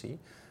commissie.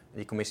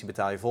 Die commissie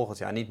betaal je volgend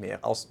jaar niet meer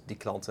als die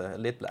klanten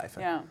lid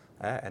blijven. Ja.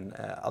 En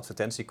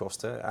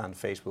advertentiekosten aan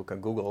Facebook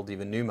en Google die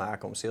we nu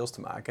maken om sales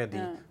te maken,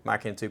 die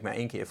maak je natuurlijk maar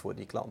 1 keer voor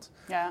die klant.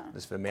 Ja.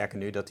 Dus we merken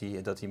nu dat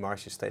die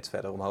marges steeds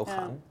verder omhoog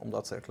gaan,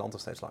 omdat klanten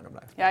steeds langer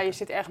blijven. Ja, je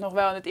zit echt nog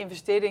wel in het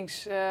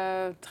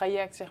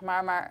investeringstraject, zeg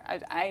maar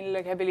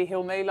uiteindelijk hebben jullie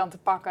heel Nederland te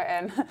pakken.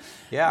 En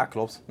Ja,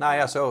 klopt. Nou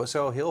ja,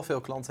 zo heel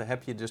veel klanten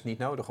heb je dus niet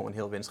nodig om een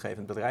heel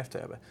winstgevend bedrijf te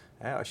hebben.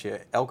 Als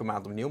je elke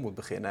maand opnieuw moet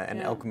beginnen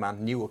en elke maand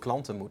nieuwe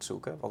klanten moet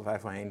zoeken, wat wij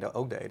voorheen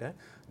ook deden,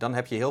 dan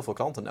heb je heel veel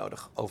klanten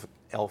nodig over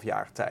 11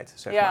 jaar tijd,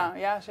 zeg maar.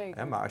 Ja,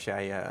 zeker. Maar als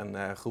jij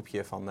een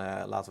groepje van,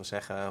 laten we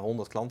zeggen,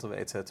 100 klanten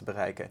weet te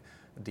bereiken,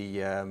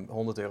 die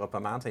 €100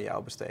 per maand aan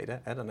jou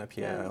besteden, dan heb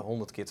je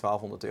 100 keer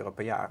 €1200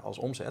 per jaar als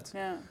omzet.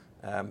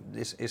 Ja.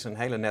 Is een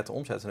hele nette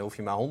omzet. En dan hoef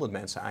je maar 100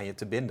 mensen aan je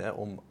te binden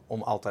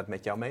om altijd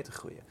met jou mee te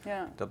groeien.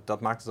 Ja. Dat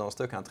maakt het dan een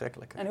stuk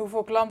aantrekkelijker. En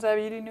hoeveel klanten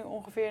hebben jullie nu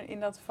ongeveer in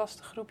dat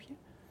vaste groepje?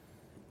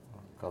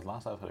 Ik had het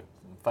laast uitgerekend.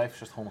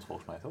 6500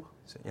 volgens mij, toch?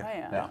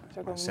 Ja. Dat is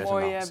ook een 6.500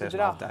 mooi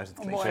bedrag.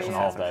 6.500 Een mooi,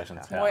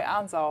 6.500. een mooi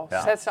aantal.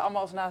 Ja. Zet ze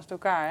allemaal eens naast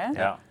elkaar, hè?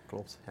 Ja.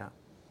 Klopt, ja.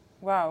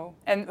 Wauw.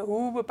 En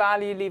hoe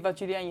bepalen jullie wat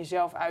jullie aan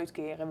jezelf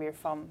uitkeren weer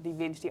van die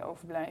winst die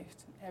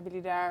overblijft? Hebben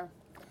jullie daar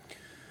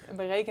een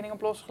berekening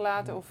op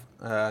losgelaten? Of?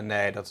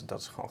 Nee, dat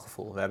is gewoon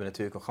gevoel. We hebben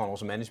natuurlijk ook gewoon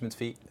onze management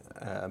fee.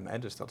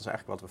 Dus dat is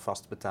eigenlijk wat we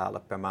vast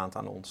betalen per maand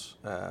aan ons.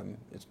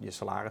 Je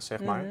salaris,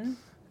 zeg maar.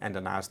 En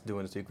daarnaast doen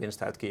we natuurlijk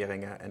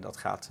winstuitkeringen. En dat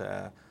gaat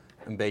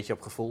een beetje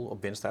op gevoel,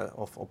 op winst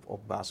of op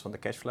basis van de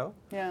cashflow.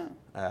 Ja.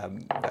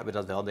 We hebben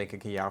dat wel, denk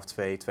ik, een jaar of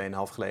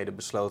 2,5 geleden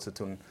besloten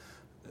toen.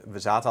 We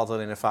zaten altijd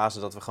in een fase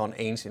dat we gewoon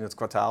eens in het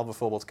kwartaal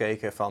bijvoorbeeld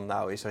keken van,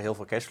 nou, is er heel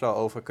veel cashflow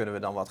over, kunnen we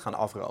dan wat gaan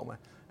afromen?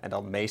 En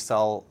dan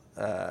meestal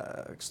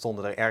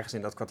stonden er ergens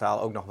in dat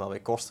kwartaal ook nog wel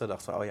weer kosten.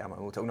 Dachten we, oh ja, maar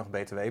we moeten ook nog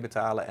BTW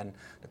betalen en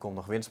er komt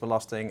nog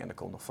winstbelasting en er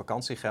komt nog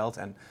vakantiegeld.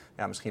 En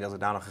ja, misschien dat we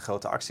daar nog een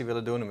grote actie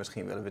willen doen en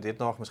misschien willen we dit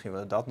nog, misschien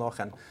willen we dat nog.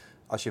 En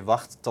als je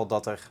wacht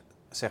totdat er,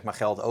 zeg maar,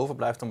 geld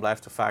overblijft, dan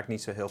blijft er vaak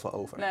niet zo heel veel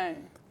over. Nee.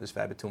 Dus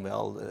wij hebben toen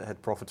wel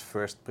het profit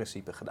first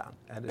principe gedaan.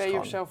 Dus Pay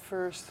yourself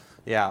first.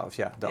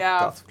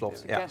 Dat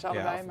klopt. Ik ken ze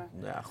allebei, maar.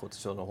 Ja, goed, er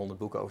zullen er 100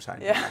 boeken over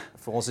zijn. Ja. Maar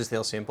voor ons is het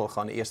heel simpel.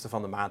 Gewoon de eerste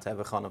van de maand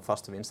hebben we gewoon een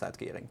vaste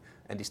winstuitkering.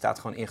 En die staat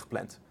gewoon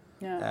ingepland.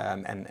 Ja.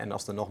 En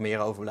als er nog meer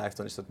overblijft,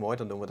 dan is dat mooi.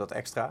 Dan doen we dat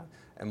extra.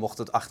 En mocht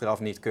het achteraf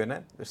niet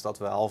kunnen, dus dat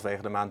we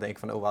halverwege de maand denken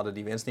van, we hadden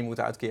die winst niet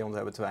moeten uitkeren, want we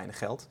hebben te weinig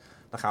geld.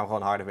 Dan gaan we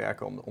gewoon harder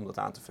werken om dat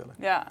aan te vullen.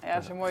 Ja,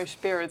 dat is een mooie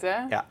spirit,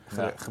 hè? Ja,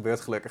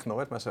 gebeurt gelukkig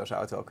nooit, maar zo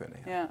zou het wel kunnen.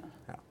 Ja.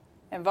 Ja.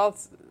 En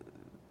wat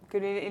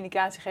kunnen jullie een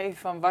indicatie geven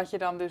van wat je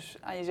dan dus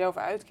aan jezelf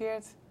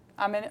uitkeert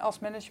als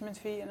management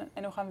fee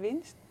en nog aan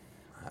winst?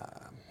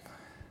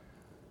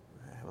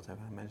 Wat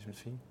hebben we? Management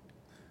fee?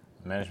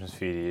 Management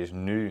fee die is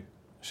nu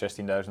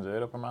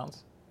 €16.000 per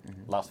maand.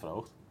 Laatst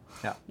verhoogd.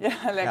 Ja,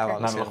 lekker. Ja, we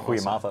hadden een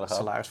goede maat hadden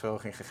gehad.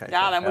 salarisverhoging gegeven.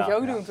 Ja, dat moet je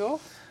ook Ja. doen, toch?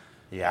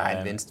 Ja,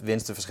 en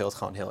winsten verschilt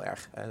gewoon heel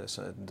erg. Dus,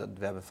 we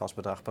hebben een vast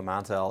bedrag per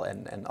maand wel.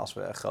 En als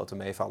we grote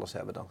meevallers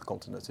hebben, dan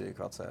komt er natuurlijk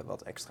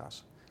wat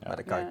extra's. Ja. Maar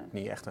daar kan ik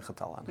niet echt een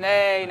getal aan.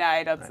 Nee,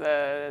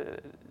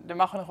 er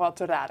mag nog wat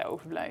te raden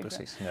overblijven.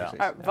 Precies. Ja. precies.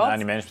 Maar En wat?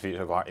 die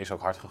management fee is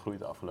ook hard gegroeid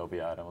de afgelopen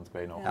jaren. Want ik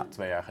weet nog,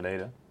 2 jaar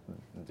geleden,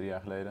 3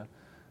 jaar geleden,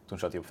 toen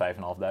zat hij op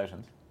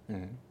 5.500.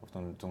 Mhm. Of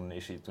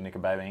toen ik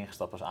erbij ben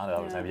ingestapt als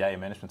aandeelhouder, Ja. heb jij je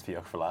management fee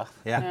ook verlaagd.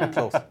 Ja,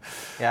 klopt.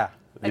 Ja.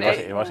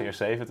 Die was eerst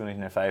 7, toen is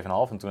hij naar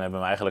 5,5. En toen hebben we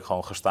hem eigenlijk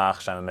gewoon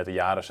gestaag, zijn we met de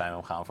jaren zijn we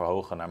hem gaan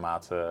verhogen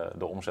naarmate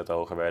de omzet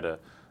hoger werd,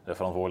 de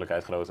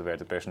verantwoordelijkheid groter werd,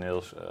 de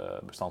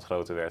personeelsbestand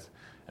groter werd.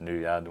 En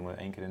nu doen we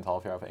 1 keer in het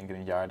half jaar of 1 keer in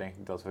het jaar, denk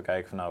ik, dat we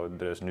kijken van, nou,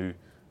 er is nu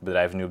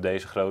bedrijven nu op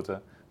deze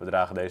grootte, we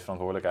dragen deze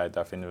verantwoordelijkheid,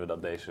 daar vinden we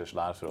dat deze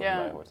salarisverhoging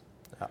bij hoort.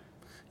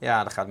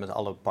 Ja, dat gaat met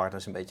alle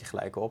partners een beetje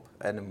gelijk op.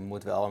 En er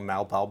moet wel een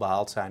mijlpaal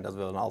behaald zijn. Dat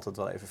willen we dan altijd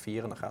wel even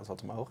vieren. Dan gaat het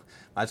wat omhoog.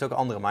 Maar het is ook een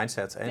andere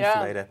mindset. In het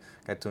verleden,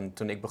 kijk,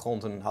 toen ik begon,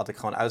 toen had ik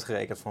gewoon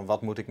uitgerekend van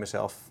wat moet ik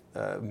mezelf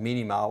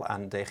minimaal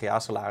aan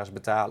DGA-salaris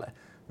betalen.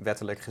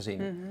 Wettelijk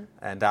gezien.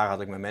 En daar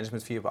had ik mijn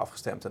management fee op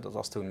afgestemd. En dat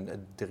was toen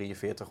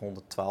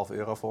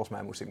 €4312 volgens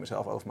mij moest ik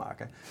mezelf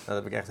overmaken. Dat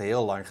heb ik echt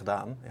heel lang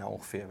gedaan. Ja,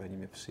 ongeveer, weet niet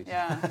meer precies.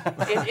 Ja,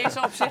 het is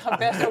op zich een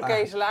best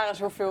oké salaris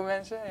voor veel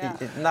mensen. Ja.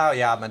 Nou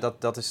ja, maar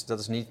dat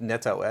is niet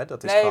netto. Hè?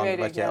 Dat is Nee, gewoon weet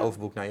wat ik, jij ja.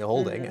 overboekt naar je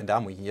holding. En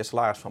daar moet je je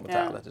salaris van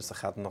betalen. Ja. Dus dan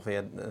gaat nog weer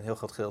een heel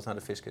groot gedeelte naar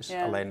de fiscus.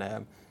 Ja. Alleen,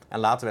 en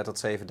later werd dat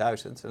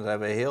 7.000. En dat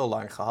hebben we heel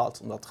lang gehad.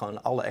 Omdat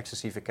gewoon alle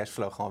excessieve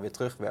cashflow gewoon weer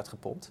terug werd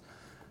gepompt.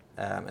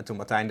 En toen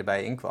Martijn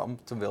erbij inkwam,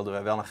 toen wilden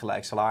we wel een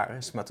gelijk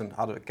salaris. Maar toen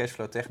hadden we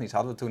cashflow technisch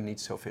hadden we toen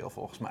niet zoveel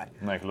volgens mij.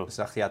 Nee, klopt. Dus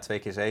dachten ja, 2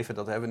 keer 7,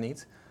 dat hebben we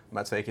niet.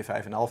 Maar 2 keer 5,5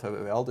 hebben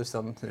we wel, dus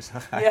dan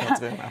ga je wel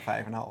terug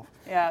naar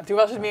 5,5. Ja, toen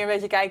was het meer een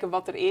beetje kijken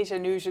wat er is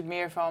en nu is het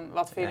meer van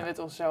wat vinden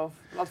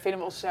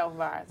we onszelf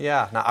waard.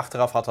 Ja, nou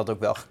achteraf had dat ook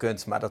wel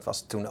gekund, maar dat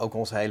was toen ook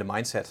onze hele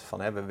mindset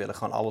van we willen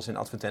gewoon alles in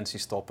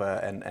advertenties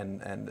stoppen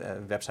en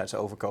websites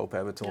overkopen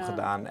hebben we toen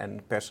gedaan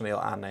en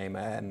personeel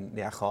aannemen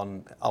en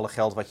gewoon alle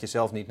geld wat je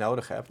zelf niet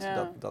nodig hebt,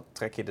 dat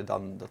trek je er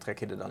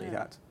dan niet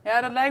uit.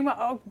 Ja, dat lijkt me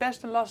ook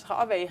best een lastige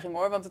afweging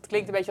hoor, want het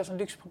klinkt een beetje als een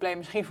luxe probleem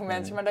misschien voor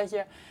mensen, maar dat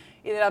je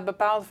inderdaad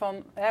bepaalt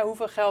van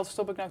hoeveel geld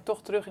stop ik nou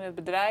toch terug in het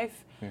bedrijf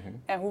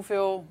en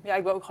hoeveel,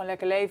 ik wil ook gewoon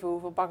lekker leven,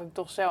 hoeveel pak ik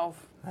toch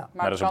zelf. Ja.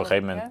 Maar dus op een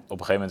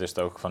gegeven moment is het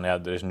ook van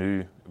er is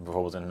nu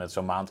bijvoorbeeld met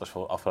zo'n maand als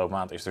afgelopen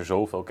maand is er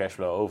zoveel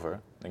cashflow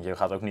over. Je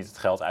gaat ook niet het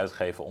geld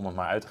uitgeven om het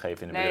maar uit te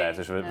geven in het bedrijf.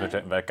 Dus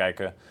wij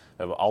kijken, we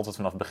hebben altijd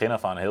vanaf het begin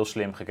af aan heel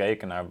slim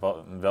gekeken naar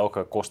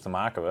welke kosten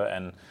maken we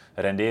en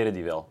renderen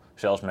die wel.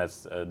 Zelfs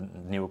met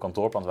het nieuwe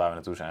kantoorpand waar we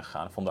naartoe zijn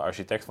gegaan, de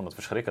architect vond het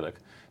verschrikkelijk.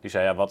 Die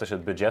zei, wat is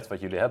het budget wat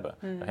jullie hebben?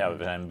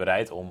 We zijn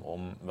bereid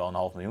om wel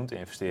 €500.000 te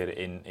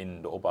investeren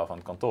in de opbouw van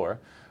het kantoor.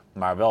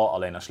 Maar wel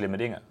alleen aan slimme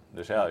dingen.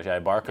 Dus als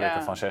jij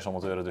barkrukken van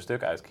 €600 de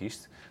stuk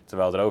uitkiest,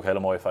 terwijl er ook hele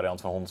mooie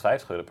varianten van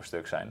 €150 per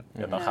stuk zijn,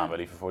 dan gaan we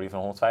liever voor die van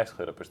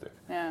 €150 per stuk.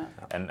 Ja.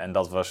 En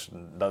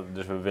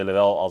dus we willen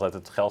wel altijd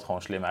het geld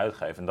gewoon slim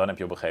uitgeven. En dan heb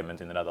je op een gegeven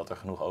moment inderdaad dat er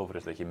genoeg over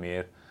is dat je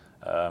meer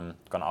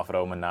kan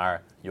afromen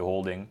naar je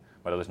holding.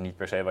 Maar dat is niet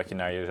per se wat je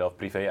naar jezelf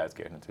privé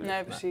uitkeert natuurlijk.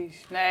 Nee,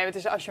 precies. Nee, het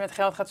is, als je met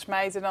geld gaat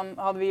smijten, dan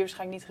hadden we hier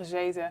waarschijnlijk niet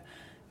gezeten.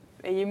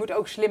 Je moet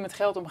ook slim met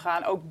geld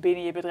omgaan, ook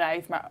binnen je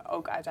bedrijf, maar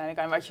ook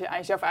uiteindelijk aan wat je aan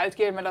jezelf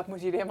uitkeert, maar dat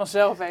moet je helemaal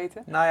zelf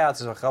weten. Nou ja, het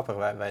is wel grappig.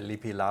 Wij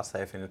liepen hier laatst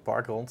even in het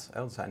park rond.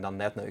 We zijn dan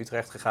net naar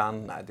Utrecht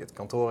gegaan. Dit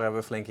kantoor hebben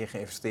we flink in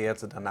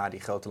geïnvesteerd. Daarna die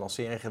grote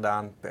lancering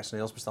gedaan. Het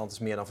personeelsbestand is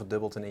meer dan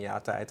verdubbeld in een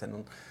jaar tijd. En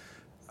dan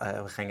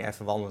we gingen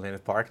even wandelen in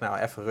het park. Nou,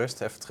 even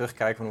rust, even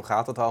terugkijken van hoe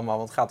gaat het allemaal,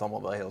 want het gaat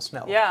allemaal wel heel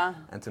snel. Ja.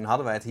 En toen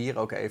hadden wij het hier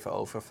ook even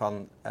over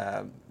van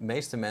de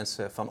meeste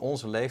mensen van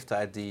onze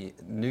leeftijd die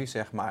nu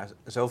zeg maar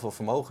zoveel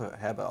vermogen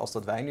hebben als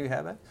dat wij nu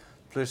hebben,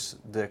 plus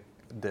de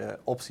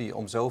optie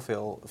om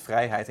zoveel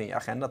vrijheid in je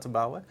agenda te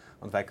bouwen.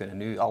 Want wij kunnen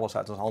nu alles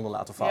uit onze handen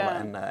laten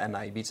vallen en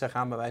naar Ibiza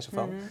gaan bij wijze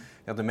van.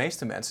 Ja, de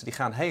meeste mensen die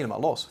gaan helemaal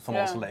los van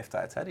onze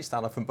leeftijd. Hè. Die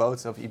staan op een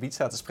boot op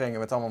Ibiza te springen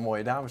met allemaal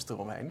mooie dames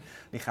eromheen.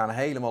 Die gaan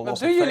helemaal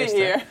los op feesten. Wat doen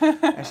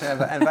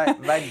jullie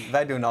hier? En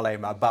wij doen alleen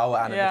maar bouwen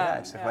aan het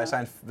bedrijf.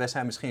 Zeg. Wij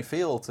zijn misschien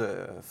veel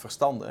te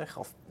verstandig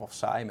of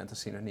saai met een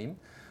synoniem.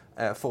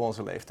 Voor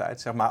onze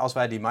leeftijd. Zeg maar, als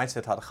wij die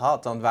mindset hadden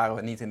gehad, dan waren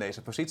we niet in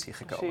deze positie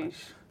gekomen.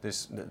 Precies.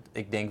 Dus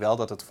ik denk wel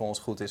dat het voor ons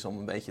goed is om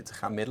een beetje te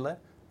gaan middelen.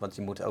 Want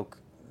je moet ook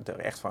er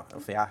echt van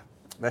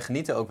wij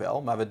genieten ook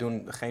wel, maar we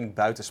doen geen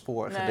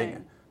buitensporige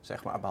dingen.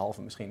 Zeg maar,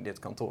 behalve misschien dit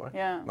kantoor.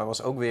 Ja. Maar het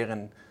was ook weer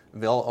een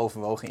wel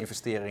overwogen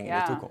investering in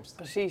de toekomst.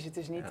 Precies. Het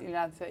is niet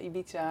inderdaad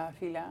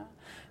Ibiza-villa.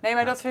 Nee,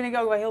 maar dat vind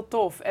ik ook wel heel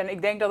tof. En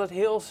ik denk dat het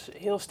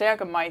heel sterk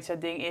een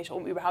mindset ding is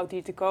om überhaupt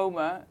hier te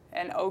komen.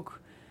 En ook,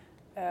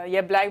 je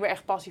hebt blijkbaar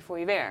echt passie voor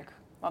je werk.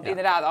 Want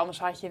inderdaad, anders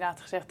had je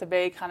inderdaad gezegd,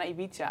 ik ga naar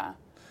Ibiza.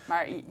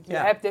 Maar je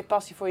hebt de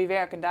passie voor je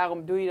werk en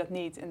daarom doe je dat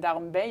niet. En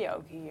daarom ben je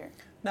ook hier.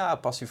 Nou,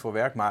 passie voor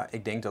werk, maar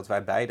ik denk dat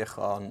wij beide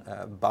gewoon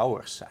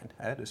bouwers zijn.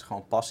 Hè? Dus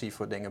gewoon passie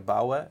voor dingen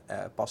bouwen,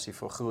 passie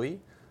voor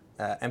groei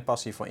en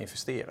passie voor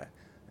investeren.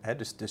 Hè?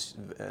 Dus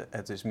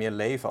het is meer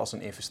leven als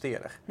een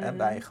investeerder. Hè?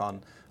 Bij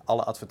gewoon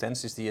alle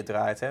advertenties die je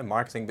draait,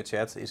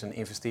 marketingbudget is een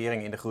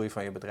investering in de groei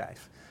van je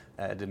bedrijf.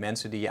 De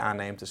mensen die je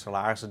aanneemt, de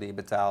salarissen die je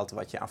betaalt,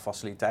 wat je aan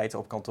faciliteiten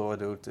op kantoor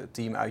doet, de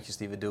teamuitjes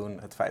die we doen,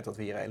 het feit dat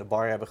we hier een hele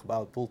bar hebben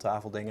gebouwd,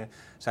 pooltafeldingen,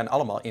 zijn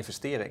allemaal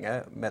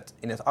investeringen met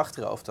in het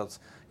achterhoofd dat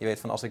je weet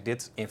van als ik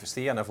dit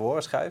investeer naar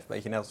voren schuif,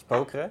 beetje net als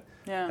pokeren,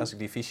 als ik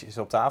die fiches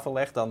op tafel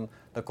leg, dan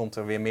komt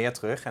er weer meer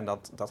terug en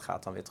dat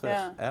gaat dan weer terug.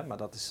 Ja. Hè? Maar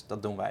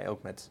dat doen wij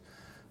ook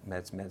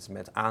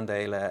met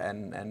aandelen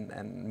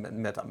en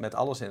met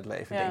alles in het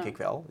leven, denk ik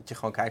wel. Dat je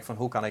gewoon kijkt van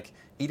hoe kan ik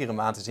iedere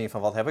maand zien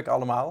van wat heb ik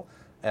allemaal.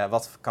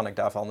 Wat kan ik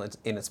daarvan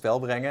in het spel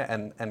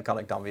brengen en kan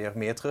ik dan weer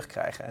meer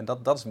terugkrijgen? En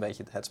dat is een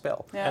beetje het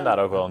spel. Ja. En daar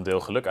ook wel een deel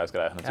geluk uit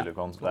krijgen natuurlijk.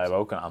 Want wij hebben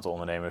ook een aantal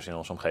ondernemers in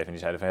onze omgeving die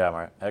zeiden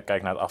van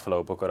kijk naar het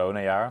afgelopen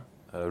coronajaar.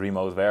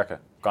 Remote werken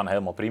kan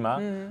helemaal prima.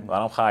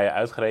 Waarom ga je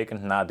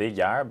uitgerekend na dit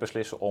jaar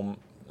beslissen om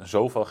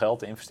zoveel geld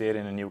te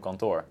investeren in een nieuw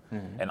kantoor?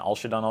 En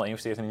als je dan al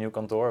investeert in een nieuw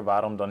kantoor,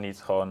 waarom dan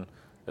niet gewoon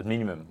het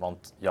minimum?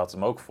 Want je had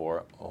hem ook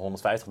voor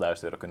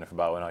 €150.000 kunnen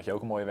verbouwen en had je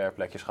ook een mooie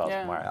werkplekjes gehad.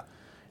 Ja.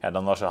 Maar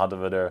dan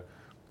hadden we er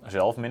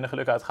zelf minder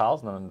geluk uit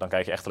gehaald. Dan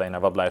kijk je echt alleen naar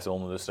wat blijft er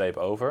onder de streep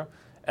over.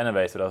 En dan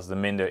weten we dat het een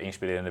minder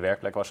inspirerende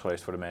werkplek was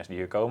geweest voor de mensen die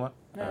hier komen.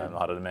 Ja. Dan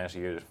hadden de mensen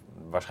hier dus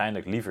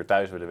waarschijnlijk liever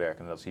thuis willen werken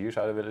dan dat ze hier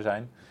zouden willen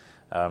zijn.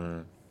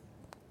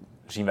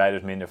 Zien wij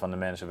dus minder van de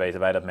mensen, weten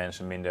wij dat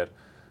mensen minder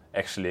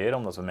excelleren,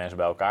 omdat we mensen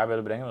bij elkaar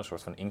willen brengen. Een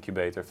soort van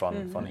incubator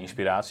van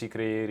inspiratie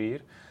creëren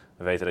hier.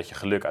 We weten dat je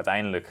geluk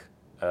uiteindelijk,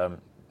 we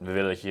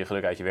willen dat je je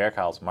geluk uit je werk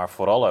haalt, maar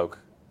vooral ook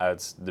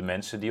uit de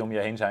mensen die om je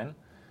heen zijn.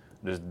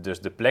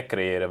 Dus de plek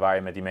creëren waar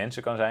je met die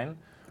mensen kan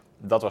zijn,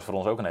 dat was voor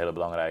ons ook een hele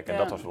belangrijke. En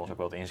dat was voor ons ook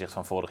wel het inzicht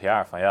van vorig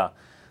jaar. Van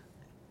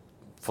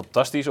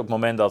fantastisch op het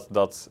moment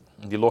dat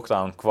die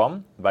lockdown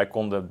kwam. Wij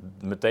konden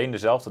meteen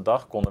dezelfde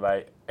dag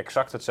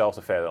exact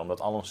hetzelfde verder.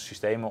 Omdat al onze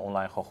systemen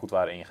online gewoon goed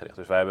waren ingericht.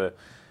 Dus wij hebben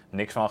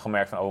niks van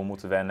gemerkt van we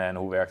moeten wennen en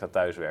hoe werkt dat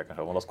thuiswerken en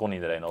zo. Want dat kon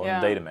iedereen al en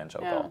dat deden mensen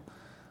ook al.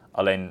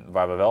 Alleen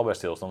waar we wel bij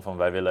stilstonden van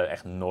wij willen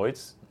echt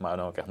nooit, maar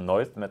dan ook echt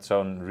nooit met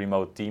zo'n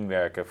remote team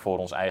werken voor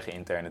ons eigen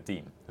interne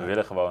team. We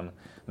willen gewoon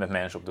met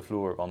mensen op de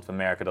vloer, want we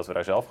merken dat we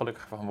daar zelf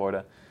gelukkig van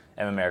worden.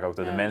 En we merken ook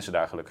dat de mensen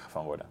daar gelukkig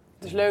van worden.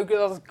 Het is leuk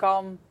dat het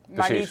kan,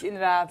 maar niet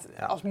inderdaad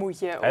als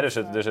moetje.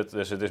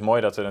 Dus het is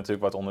mooi dat er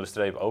natuurlijk wat onder de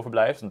streep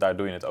overblijft. En daar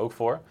doe je het ook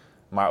voor.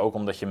 Maar ook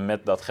omdat je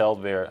met dat geld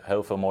weer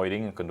heel veel mooie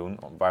dingen kunt doen.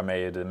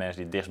 Waarmee je de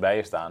mensen die dichtst bij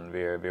je staan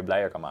weer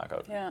blijer kan maken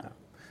ook.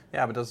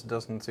 Ja, maar dat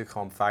is natuurlijk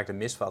gewoon vaak de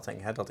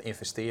misvatting. Hè, dat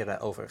investeren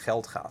over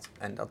geld gaat.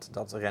 En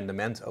dat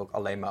rendement ook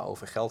alleen maar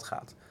over geld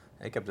gaat.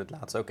 Ik heb dit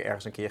laatst ook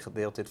ergens een keer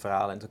gedeeld, dit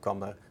verhaal. En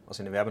toen was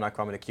in de webinar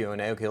kwam in de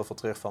Q&A ook heel veel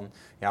terug van...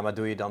 Ja, maar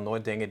doe je dan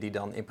nooit dingen die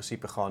dan in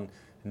principe gewoon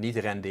niet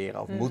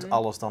renderen? Of moet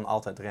alles dan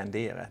altijd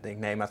renderen? Ik denk,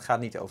 nee, maar het gaat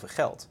niet over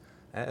geld.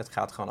 Het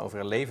gaat gewoon over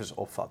een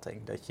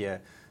levensopvatting. Dat je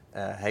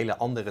hele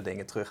andere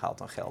dingen terughaalt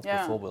dan geld.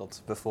 Ja.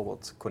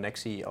 Bijvoorbeeld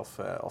connectie of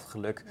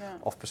geluk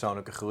of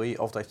persoonlijke groei.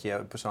 Of dat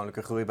je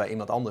persoonlijke groei bij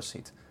iemand anders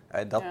ziet.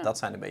 Dat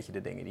zijn een beetje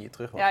de dingen die je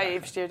terug wil krijgen. Je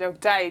investeert ook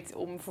tijd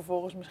om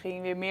vervolgens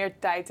misschien weer meer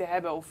tijd te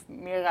hebben of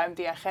meer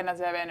ruimte in je agenda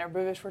te hebben en er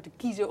bewust voor te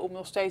kiezen om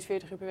nog steeds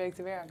 40 uur per week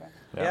te werken.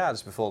 Ja,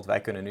 dus bijvoorbeeld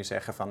wij kunnen nu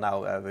zeggen van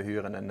we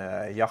huren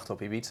een jacht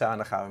op Ibiza en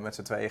dan gaan we met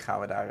z'n tweeën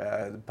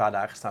daar een paar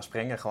dagen staan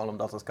springen, gewoon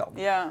omdat het kan.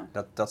 Ja.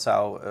 Dat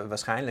zou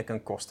waarschijnlijk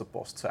een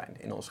kostenpost zijn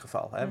in ons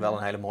geval. Hè? Wel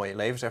een hele mooie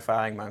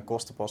levenservaring, maar een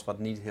kostenpost wat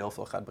niet heel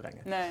veel gaat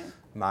brengen. Nee.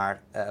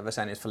 Maar we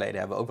zijn in het verleden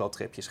hebben we ook wel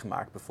tripjes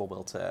gemaakt,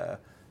 bijvoorbeeld...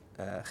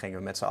 gingen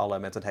we met z'n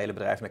allen met het hele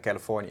bedrijf naar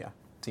Californië,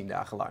 10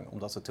 dagen lang.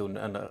 Omdat we toen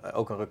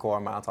ook een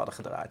recordmaand hadden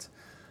gedraaid.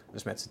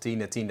 Dus met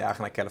z'n 10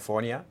 dagen naar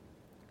Californië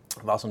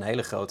was een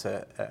hele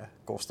grote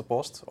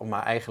kostenpost,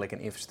 maar eigenlijk een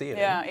investering.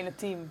 Ja, in het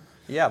team.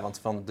 Ja, want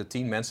van de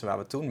 10 mensen waar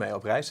we toen mee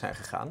op reis zijn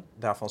gegaan,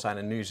 daarvan zijn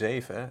er nu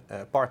 7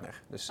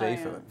 partner. Dus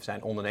 7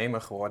 zijn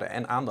ondernemer geworden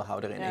en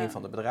aandeelhouder in een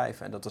van de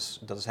bedrijven. En dat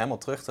is helemaal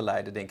terug te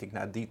leiden, denk ik,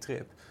 naar die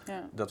trip.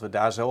 Ja. Dat we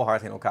daar zo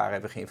hard in elkaar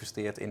hebben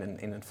geïnvesteerd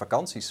in een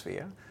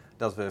vakantiesfeer.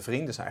 Dat we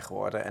vrienden zijn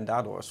geworden en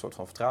daardoor een soort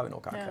van vertrouwen in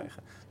elkaar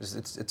kregen. Dus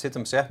het zit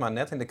hem zeg maar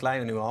net in de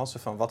kleine nuance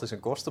van wat is een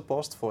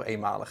kostenpost voor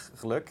eenmalig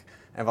geluk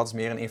en wat is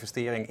meer een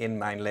investering in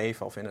mijn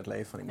leven of in het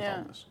leven van iemand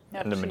anders.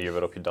 Ja, en de manier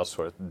waarop je dat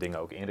soort dingen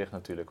ook inricht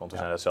natuurlijk. Want we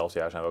zijn hetzelfde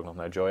jaar zijn we ook nog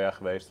naar Joya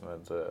geweest, waar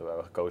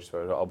we gecoacht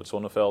werden door Albert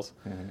Sonneveld.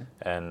 Mm-hmm.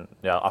 En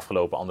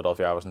afgelopen 1,5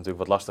 jaar was het natuurlijk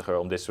wat lastiger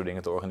om dit soort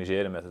dingen te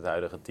organiseren met het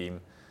huidige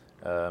team.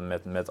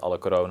 Met alle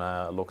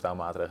corona-lockdown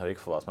maatregelen en ik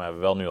veel wat. Maar we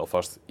hebben wel nu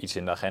alvast iets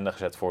in de agenda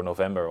gezet voor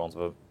november. Want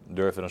we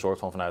durven er een soort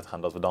van vanuit te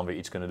gaan dat we dan weer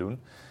iets kunnen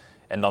doen.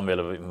 En dan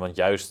willen we, want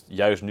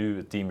juist nu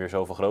het team weer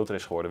zoveel groter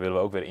is geworden, willen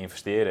we ook weer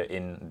investeren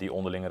in die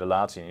onderlinge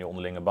relatie, in die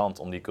onderlinge band.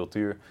 Om die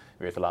cultuur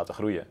weer te laten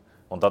groeien.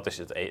 Want dat is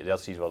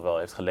iets wat wel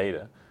heeft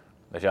geleden.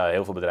 Dus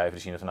heel veel bedrijven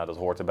zien van dat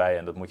hoort erbij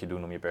en dat moet je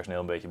doen om je personeel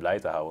een beetje blij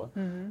te houden.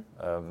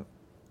 Mm-hmm.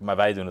 Maar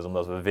wij doen het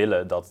omdat we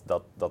willen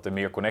dat er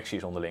meer connectie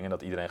is onderling en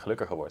dat iedereen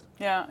gelukkiger wordt.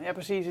 Ja,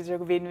 precies. Het is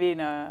ook win-win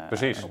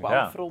op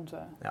alle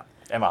fronten. Ja.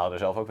 En we halen er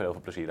zelf ook weer heel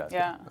veel plezier uit.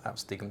 Ja.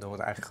 Stiekem doen we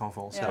het eigenlijk gewoon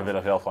voor onszelf. We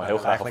willen wel gewoon heel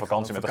graag op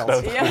vakantie met de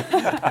grote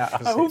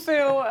groep. Maar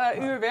hoeveel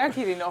uur werken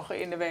jullie nog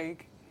in de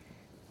week?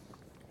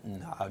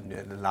 Nou,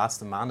 de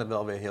laatste maanden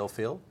wel weer heel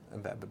veel.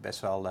 We hebben best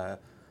wel,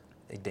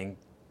 ik denk...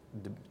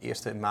 De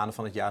eerste maanden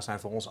van het jaar zijn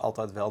voor ons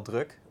altijd wel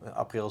druk. In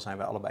april zijn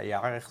we allebei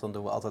jarig. Dan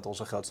doen we altijd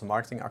onze grootste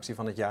marketingactie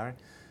van het jaar.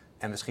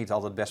 En we schieten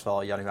altijd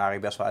januari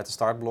best wel uit de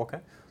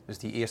startblokken. Dus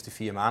die eerste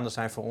 4 maanden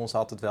zijn voor ons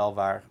altijd wel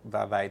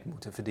waar wij het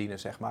moeten verdienen,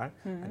 zeg maar.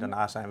 Mm-hmm. En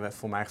daarna zijn we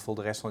voor mijn gevoel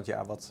de rest van het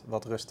jaar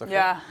wat rustiger.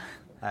 Ja.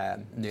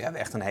 Nu hebben we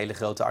echt een hele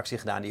grote actie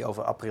gedaan die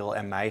over april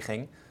en mei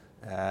ging.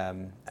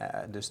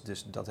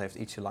 Dus dat heeft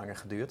ietsje langer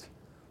geduurd.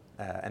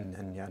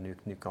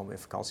 Nu komen we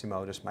in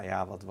vakantiemodus.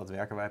 Maar wat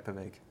werken wij per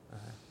week?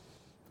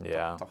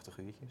 80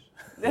 uurtjes.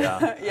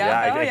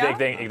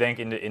 Ik denk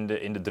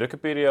in de drukke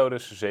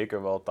periodes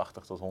zeker wel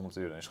 80 tot 100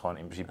 uur. Dus gewoon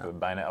in principe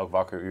bijna elk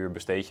wakker uur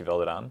besteed je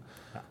wel eraan.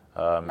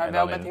 Ja. Maar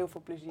wel met heel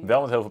veel plezier.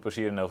 Wel met heel veel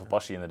plezier en heel veel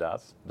passie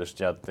inderdaad. Dus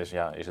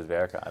is het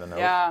werken, I don't know.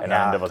 Ja. En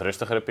dan in de wat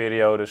rustigere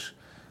periodes,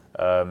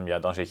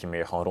 dan zit je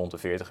meer gewoon rond de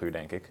 40 uur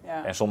denk ik.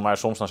 Ja. En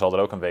soms dan zal er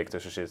ook een week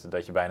tussen zitten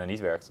dat je bijna niet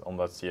werkt.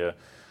 Omdat je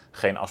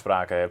geen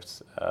afspraken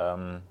hebt.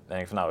 Dan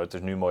denk je van het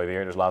is nu mooi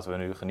weer, dus laten we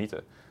nu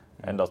genieten.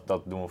 Ja. En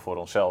dat doen we voor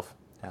onszelf.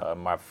 Ja.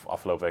 Maar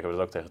afgelopen week hebben we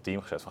het ook tegen het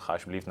team gezet van ga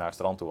alsjeblieft naar het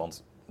strand toe,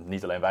 want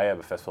niet alleen wij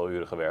hebben vet veel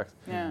uren gewerkt.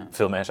 Ja.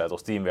 Veel mensen uit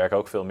ons team werken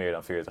ook veel meer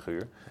dan 40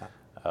 uur.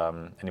 Ja.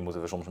 En die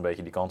moeten we soms een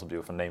beetje die kant op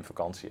duwen van neem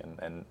vakantie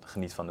en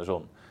geniet van de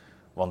zon.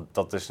 Want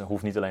dat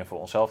hoeft niet alleen voor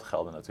onszelf te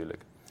gelden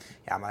natuurlijk.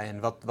 Ja, maar en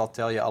wat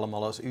tel je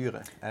allemaal als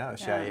uren?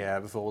 Als jij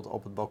bijvoorbeeld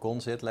op het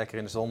balkon zit, lekker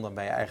in de zon, dan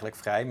ben je eigenlijk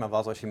vrij. Maar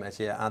wat als je met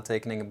je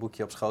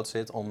aantekeningenboekje op schoot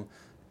zit om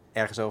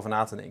ergens over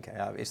na te denken?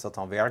 Ja, is dat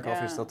dan werken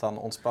of is dat dan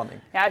ontspanning?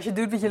 Ja, als je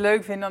doet wat je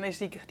leuk vindt, dan is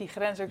die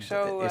grens ook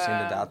zo is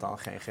inderdaad dan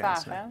geen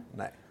grens. Vaag,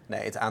 nee.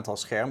 Nee, het aantal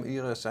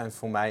schermuren zijn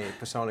voor mij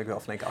persoonlijk wel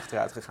flink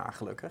achteruit gegaan,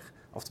 gelukkig.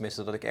 Of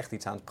tenminste dat ik echt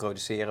iets aan het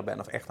produceren ben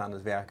of echt aan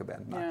het werken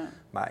ben.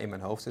 Maar in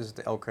mijn hoofd is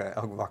het elke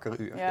wakker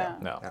uur. Ja.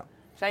 Ja.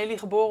 Zijn jullie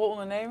geboren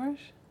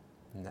ondernemers?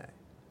 Nee,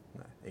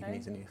 ik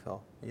niet in ieder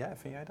geval. Ja,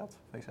 vind jij dat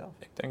van jezelf?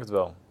 Ik denk het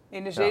wel.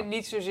 In de zin,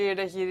 niet zozeer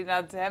dat je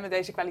inderdaad met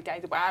deze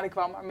kwaliteit op aarde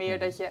kwam, maar meer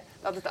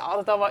dat het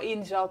altijd al wel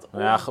in zat.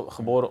 Nou ja,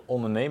 geboren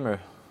ondernemer,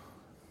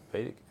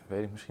 weet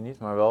ik misschien niet,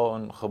 maar wel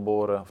een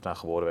geboren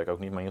weet ik ook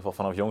niet, maar in ieder geval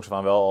vanaf jongs af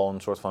aan wel al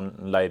een soort van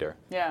leider.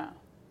 Ja.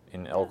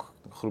 In elk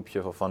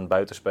groepje van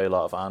buitenspelen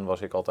af aan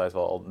was ik altijd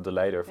wel al de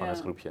leider van het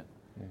groepje.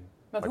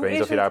 Maar ik weet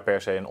niet of je daar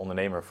per se een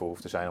ondernemer voor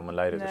hoeft te zijn om een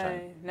leider te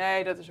zijn.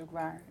 Nee, dat is ook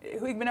waar.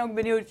 Ik ben ook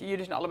benieuwd,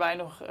 jullie zijn allebei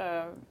nog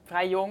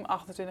vrij jong,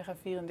 28 en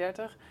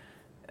 34.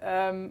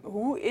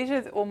 Hoe is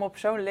het om op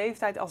zo'n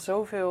leeftijd al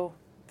zoveel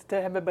te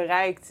hebben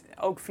bereikt,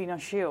 ook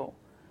financieel?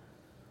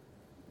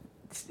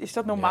 Is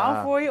dat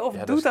normaal voor je of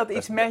doet dat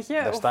iets met je?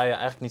 Daar sta je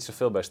eigenlijk niet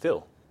zoveel bij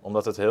stil.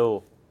 Omdat het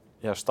heel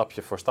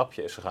stapje voor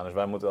stapje is gegaan. Dus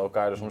wij moeten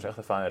elkaar er soms echt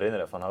even aan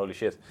herinneren van holy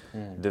shit,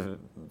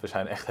 we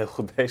zijn echt heel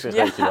goed bezig,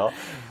 weet je wel.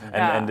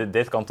 En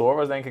dit kantoor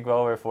was denk ik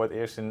wel weer voor het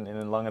eerst in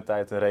een lange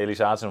tijd een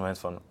realisatiemoment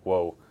van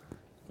wow,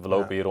 we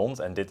lopen hier rond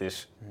en dit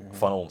is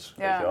van ons,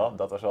 weet je wel.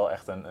 Dat was wel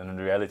echt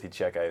een reality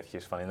check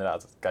eventjes van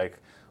inderdaad, kijk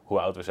hoe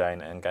oud we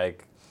zijn en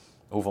kijk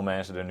hoeveel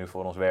mensen er nu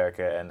voor ons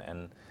werken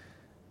en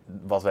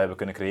wat we hebben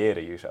kunnen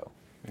creëren hier zo.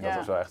 Dat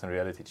was wel echt een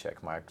reality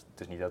check. Maar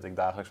het is niet dat ik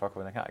dagelijks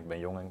wakker ben en denk, ik ben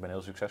jong en ik ben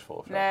heel succesvol.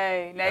 Of zo.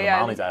 Nee,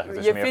 helemaal niet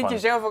eigenlijk. Het je is meer vindt van,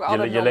 jezelf ook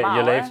altijd je normaal,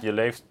 je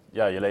leeft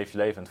je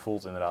leven en het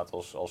voelt inderdaad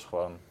als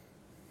gewoon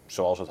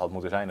zoals het had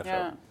moeten zijn of zo.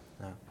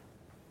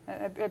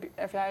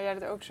 Heb jij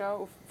dat ook zo?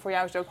 Of voor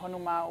jou is het ook gewoon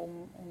normaal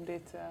om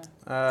dit te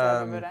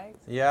hebben bereikt?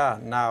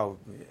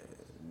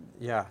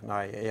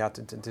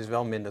 Het is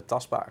wel minder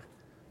tastbaar.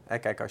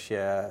 Kijk, als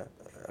je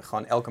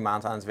gewoon elke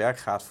maand aan het werk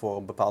gaat voor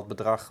een bepaald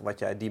bedrag wat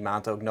jij die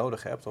maand ook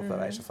nodig hebt. Of bij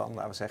wijze van,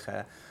 laten we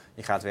zeggen,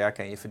 je gaat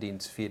werken en je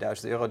verdient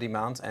 €4.000 die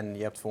maand. En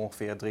je hebt voor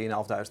ongeveer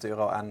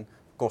 €3.500 aan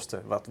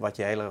kosten, wat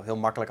je heel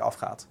makkelijk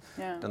afgaat.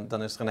 Ja.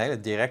 Dan is er een hele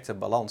directe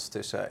balans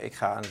tussen ik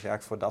ga aan het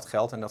werk voor dat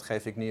geld en dat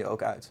geef ik nu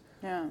ook uit.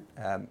 Ja.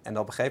 En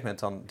op een gegeven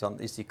moment dan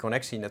is die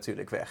connectie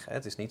natuurlijk weg. Hè.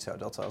 Het is niet zo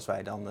dat als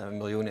wij dan $1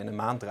 miljoen in een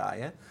maand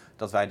draaien,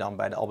 dat wij dan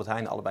bij de Albert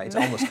Heijn allebei iets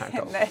anders gaan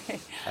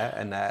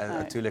kopen.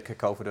 Natuurlijk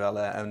kopen we er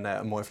wel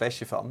een mooi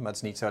flesje van, maar het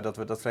is niet zo dat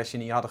we dat flesje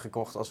niet hadden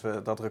gekocht als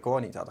we dat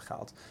record niet hadden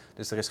gehaald.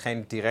 Dus er is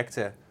geen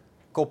directe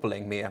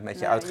koppeling meer met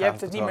je uitgaven. Je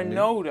hebt het niet meer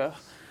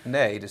nodig.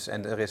 Nee,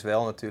 en er is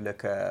wel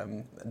natuurlijk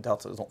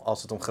dat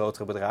als het om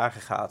grotere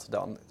bedragen gaat,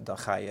 dan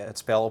ga je het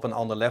spel op een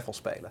ander level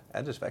spelen.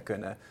 Hè? Dus wij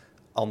kunnen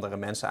andere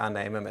mensen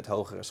aannemen met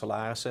hogere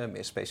salarissen,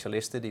 meer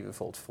specialisten die we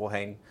bijvoorbeeld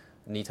voorheen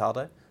niet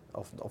hadden.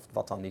 Of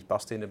wat dan niet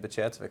past in het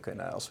budget. We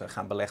kunnen, als we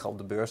gaan beleggen op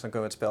de beurs, dan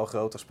kunnen we het spel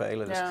groter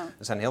spelen. Dus er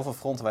zijn heel veel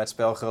fronten waar het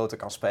spel groter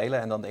kan spelen.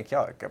 En dan denk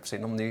je, ik heb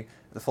zin om nu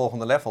de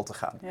volgende level te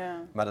gaan. Ja.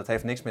 Maar dat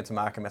heeft niks meer te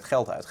maken met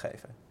geld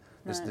uitgeven.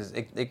 Dus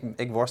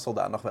ik worstel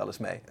daar nog wel eens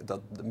mee.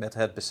 Met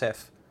het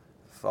besef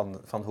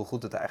van hoe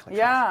goed het eigenlijk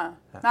gaat.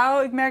 Ja,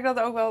 nou ik merk dat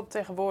ook wel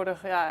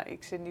tegenwoordig. Ja,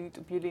 ik zit niet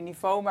op jullie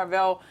niveau, maar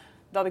wel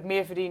dat ik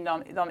meer verdien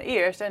dan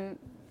eerst. En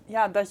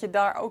ja, dat je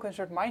daar ook een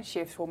soort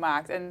mindshift voor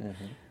maakt. En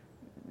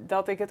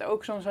dat ik het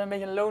ook soms een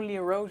beetje een lonely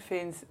road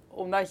vind.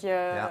 Omdat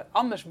je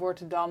anders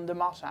wordt dan de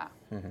massa,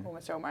 om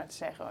het zo maar te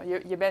zeggen.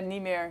 Je bent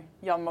niet meer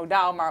Jan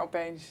Modaal, maar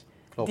opeens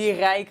die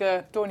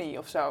rijke Tony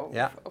of zo.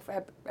 Ja. Of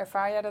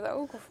ervaar jij dat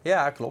ook? Of?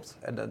 Ja, klopt.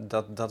 En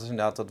dat is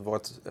inderdaad, dat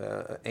wordt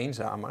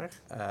eenzamer.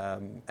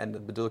 En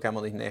dat bedoel ik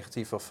helemaal niet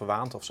negatief of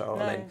verwaand of zo.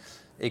 Nee. Alleen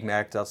ik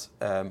merk dat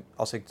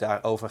als ik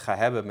daarover ga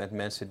hebben met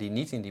mensen die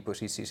niet in die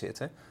positie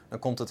zitten, dan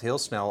komt het heel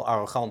snel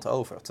arrogant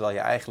over. Terwijl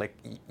je eigenlijk,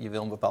 je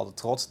wil een bepaalde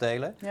trots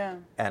delen. Ja.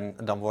 En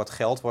dan wordt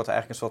geld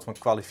eigenlijk een soort van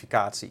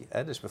kwalificatie.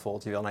 Hè? Dus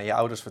bijvoorbeeld je wil naar je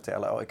ouders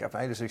vertellen, ik heb een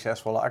hele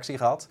succesvolle actie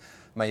gehad.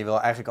 Maar je wil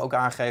eigenlijk ook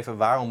aangeven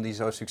waarom die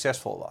zo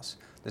succesvol was.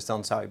 Dus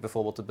dan zou je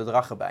bijvoorbeeld het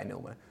bedrag erbij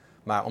noemen.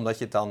 Maar omdat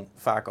je het dan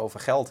vaak over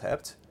geld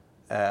hebt,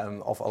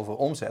 of over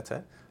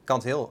omzetten, kan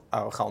het heel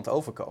arrogant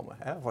overkomen.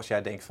 Hè? Of als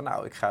jij denkt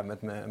van ik ga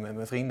met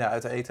mijn vrienden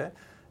uit eten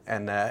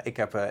en ik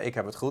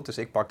heb het goed, dus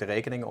ik pak de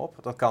rekening op.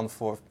 Dat kan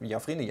voor jouw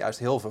vrienden juist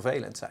heel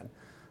vervelend zijn.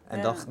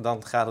 En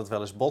dan gaat het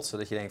wel eens botsen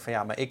dat je denkt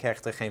van maar ik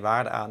hecht er geen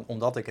waarde aan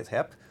omdat ik het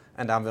heb.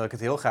 En daarom wil ik het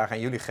heel graag aan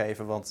jullie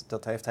geven, want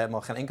dat heeft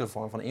helemaal geen enkele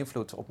vorm van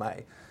invloed op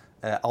mij.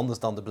 Anders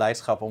dan de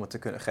blijdschap om het te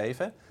kunnen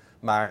geven.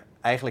 Maar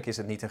eigenlijk is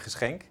het niet een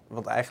geschenk,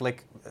 want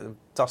eigenlijk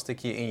tast ik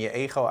je in je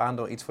ego aan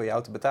door iets voor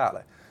jou te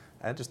betalen.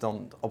 Dus dan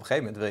op een gegeven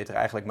moment wil je het er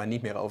eigenlijk maar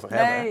niet meer over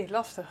hebben. Nee,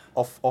 lastig.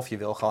 Of je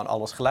wil gewoon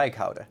alles gelijk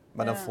houden.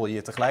 Maar dan voel je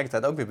je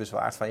tegelijkertijd ook weer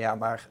bezwaard van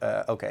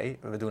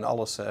we doen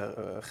alles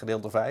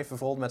gedeeld door 5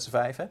 bijvoorbeeld met z'n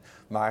 5.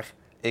 Maar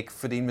ik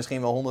verdien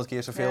misschien wel 100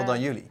 keer zoveel dan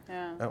jullie.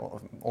 Ja.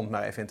 Om het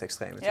maar even in het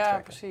extreme te trekken. Ja,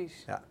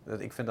 precies. Ja,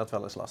 ik vind dat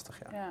wel eens lastig,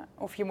 ja.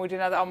 Of je moet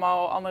inderdaad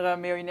allemaal andere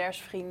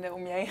miljonairsvrienden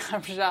om je heen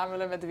gaan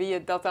verzamelen met wie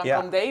je dat dan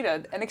kan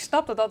delen. En ik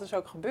snap dat dat dus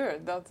ook gebeurt.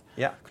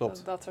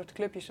 Klopt. Dat soort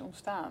clubjes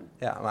ontstaan.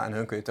 Ja, maar aan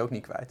hun kun je het ook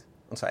niet kwijt.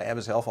 Want zij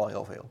hebben zelf al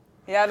heel veel.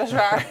 Ja, dat is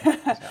waar. En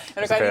dan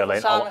Dus dan kun je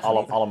alleen samen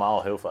genieten.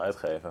 allemaal heel veel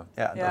uitgeven.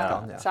 Ja, dat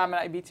kan. Ja. Samen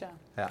naar Ibiza.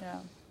 Ja.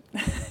 Ja.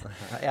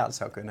 Ja, dat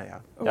zou kunnen,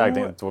 ja. Ja, ik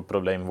denk dat het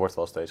probleem wordt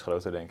wel steeds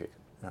groter, denk ik.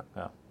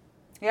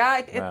 Ja,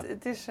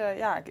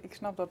 ik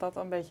snap dat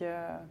een beetje...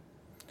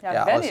 Ja,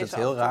 wennen als het is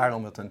heel af en toe. raar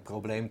om het een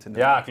probleem te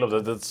noemen. Ja,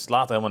 klopt. Dat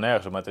slaat helemaal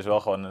nergens op. Maar het is wel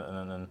gewoon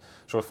een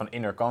soort van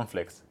inner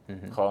conflict.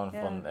 Mhm. Gewoon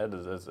Ja. van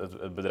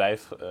het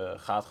bedrijf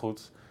gaat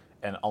goed.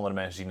 En andere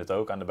mensen zien het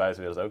ook, aan de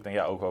buitenwereld ook. Ik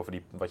denk, ook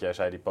over wat jij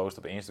zei, die post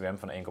op Instagram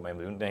van 1,1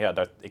 miljoen. Ik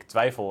denk, ik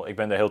twijfel, ik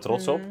ben er heel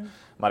trots op.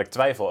 Maar ik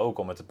twijfel ook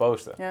om het te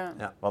posten.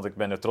 Ja. Want ik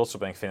ben er trots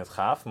op en ik vind het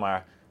gaaf.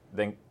 Maar ik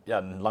denk,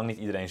 lang niet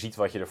iedereen ziet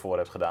wat je ervoor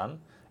hebt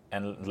gedaan.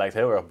 En het lijkt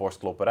heel erg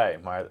borstklopperij.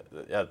 Maar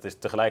het is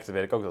tegelijkertijd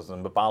weet ik ook dat het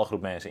een bepaalde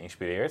groep mensen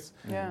inspireert.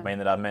 Ja. Maar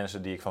inderdaad,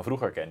 mensen die ik van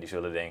vroeger ken, die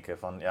zullen denken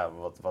van...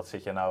 wat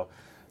zit je nou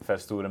vet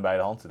stoer en bij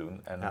de hand te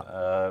doen? En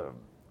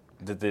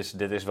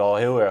dit is wel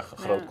heel erg een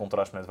groot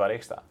contrast met waar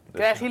ik sta. Dus,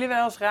 Krijgen jullie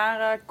wel eens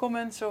rare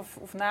comments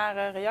of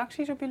nare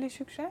reacties op jullie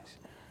succes?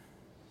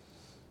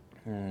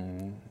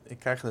 Ik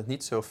krijg het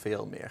niet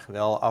zoveel meer.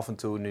 Wel af en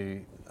toe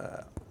nu...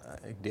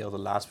 ik deelde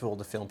laatst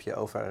bijvoorbeeld een filmpje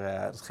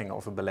over... dat ging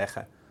over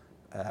beleggen.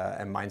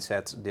 En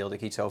mindset deelde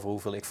ik iets over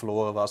hoeveel ik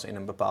verloren was in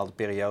een bepaalde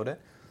periode.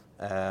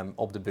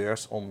 Op de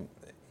beurs om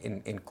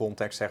in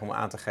context zeg, om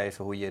aan te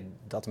geven hoe je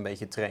dat een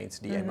beetje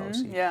traint, die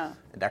emotie. Ja.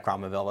 En daar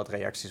kwamen wel wat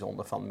reacties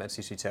onder van mensen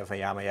die zoiets hebben van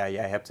ja, maar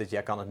jij hebt het,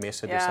 jij kan het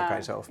missen, dus daar kan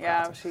je zo over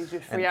praten. Ja, precies.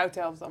 Dus voor jou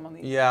telt het allemaal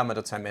niet. Ja, maar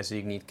dat zijn mensen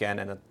die ik niet ken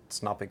en dat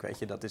snap ik, weet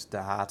je. Dat is de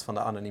haat van de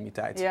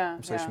anonimiteit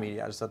op social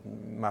media. Dus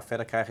maar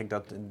verder krijg ik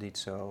dat niet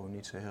zo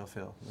heel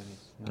veel.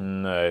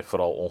 Nee,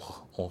 vooral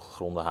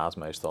ongegronde haat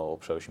meestal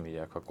op social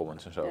media qua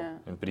comments en zo. Ja.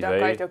 In privé, Daar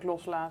kan je het ook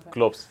loslaten.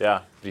 Klopt,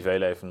 ja.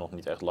 Privéleven nog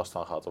niet echt last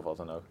van gehad of wat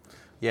dan ook.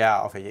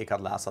 Ja, of weet je, ik had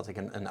laatst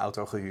een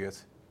auto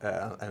gehuurd.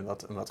 Een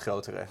wat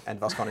grotere. En het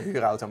was gewoon een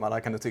huurauto, maar dat had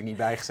ik er natuurlijk niet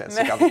bij gezet.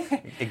 Nee. Dus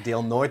ik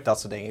deel nooit dat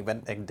soort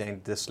dingen. Ik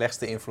denk de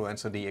slechtste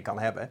influencer die je kan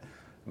hebben.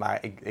 Maar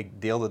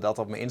ik deelde dat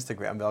op mijn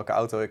Instagram, welke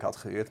auto ik had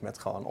gehuurd. Met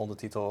gewoon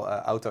ondertitel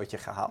autootje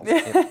gehaald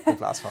in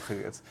plaats van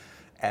gehuurd.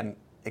 En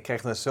ik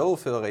kreeg er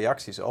zoveel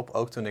reacties op.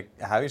 Ook toen ik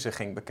huizen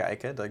ging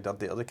bekijken, dat ik dat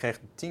deelde. Ik kreeg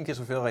 10 keer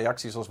zoveel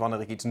reacties als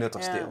wanneer ik iets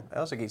nuttigs deel.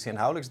 Als ik iets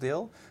inhoudelijks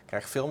deel,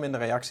 krijg ik veel minder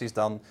reacties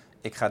dan...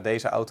 ik ga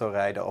deze auto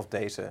rijden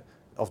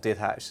of dit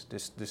huis.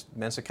 Dus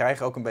mensen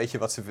krijgen ook een beetje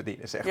wat ze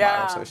verdienen, zeg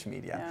maar, op social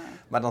media. Ja.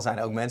 Maar dan zijn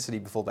er ook mensen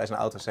die bijvoorbeeld bij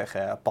zo'n auto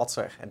zeggen,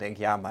 patser. En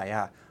denken,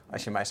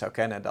 als je mij zou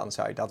kennen, dan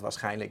zou je dat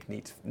waarschijnlijk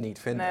niet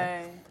vinden.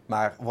 Nee.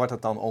 Maar wordt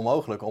het dan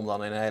onmogelijk om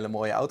dan in een hele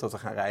mooie auto te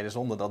gaan rijden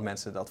zonder dat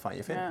mensen dat van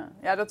je vinden?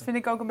 Ja, dat vind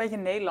ik ook een beetje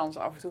Nederlands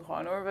af en toe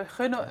gewoon, hoor.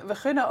 We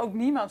gunnen ook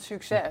niemand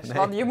succes.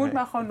 Want je moet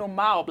maar gewoon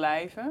normaal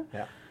blijven.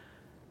 Ja.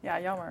 Ja,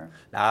 jammer.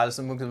 Nou, dus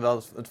dan moet ik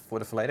wel voor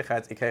de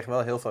volledigheid... Ik kreeg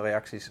wel heel veel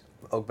reacties,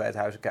 ook bij het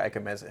huizen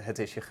kijken, met het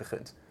is je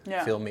gegund.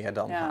 Ja. Veel meer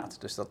dan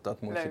haat. Dus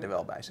dat moet je er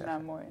wel bij zeggen.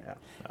 Nou, mooi. Ja.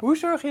 Hoe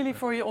zorgen jullie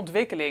voor je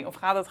ontwikkeling? Of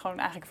gaat het gewoon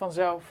eigenlijk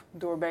vanzelf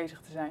door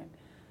bezig te zijn?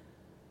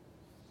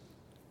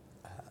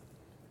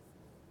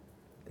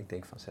 Ik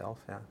denk vanzelf,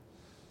 ja.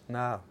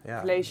 Nou,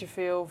 ja. Lees je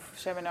veel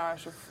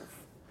seminars of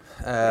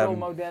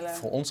rolmodellen?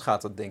 Voor ons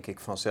gaat het denk ik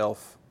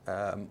vanzelf,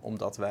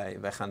 omdat wij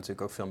gaan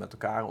natuurlijk ook veel met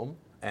elkaar om.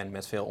 En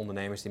met veel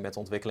ondernemers die met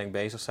ontwikkeling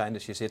bezig zijn.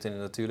 Dus je zit in een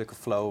natuurlijke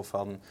flow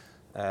van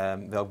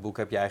welk boek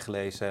heb jij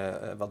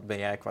gelezen? Wat ben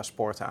jij qua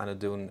sporten aan het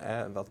doen?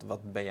 Wat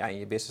ben jij in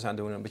je business aan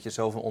het doen? Omdat je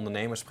zoveel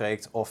ondernemers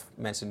spreekt of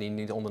mensen die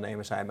niet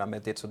ondernemers zijn, maar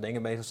met dit soort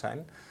dingen bezig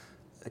zijn.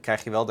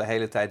 Krijg je wel de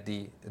hele tijd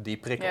die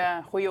prikkel.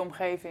 Ja, goede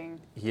omgeving.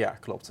 Ja,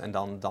 klopt. En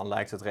dan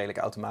lijkt het redelijk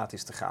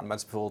automatisch te gaan. Maar het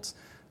is bijvoorbeeld,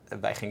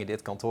 wij gingen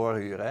dit kantoor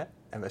huren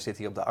en we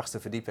zitten hier op de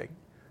 8e verdieping.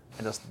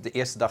 En dat is de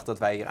eerste dag dat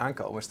wij hier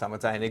aankomen, staan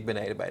Martijn en ik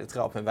beneden bij de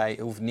trap. En wij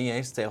hoeven niet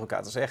eens tegen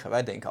elkaar te zeggen.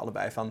 Wij denken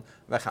allebei van,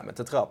 wij gaan met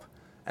de trap.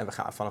 En we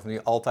gaan vanaf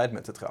nu altijd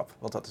met de trap.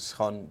 Want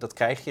dat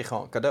krijg je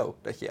gewoon cadeau.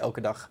 Dat je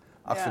elke dag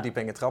 8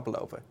 verdiepingen trappen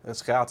lopen. Dat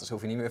is gratis,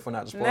 hoef je niet meer voor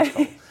naar de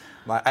sportschool. Nee.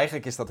 Maar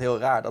eigenlijk is dat heel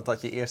raar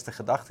dat je eerste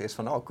gedachte is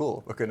van, oh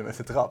cool, we kunnen met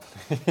de trap.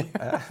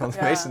 Want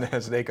de meeste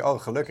mensen denken, oh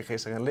gelukkig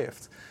is er een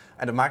lift.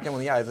 En dat maakt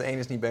helemaal niet uit, het een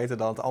is niet beter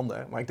dan het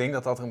ander. Maar ik denk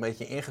dat er een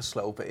beetje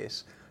ingeslopen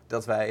is.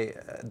 Dat wij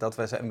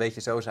een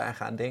beetje zo zijn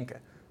gaan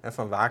denken.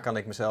 Van waar kan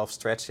ik mezelf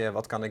stretchen,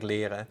 wat kan ik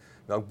leren,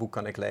 welk boek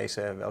kan ik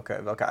lezen,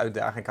 welke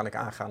uitdaging kan ik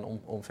aangaan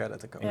om verder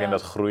te komen. Ik denk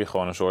dat groei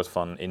gewoon een soort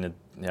van in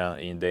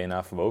je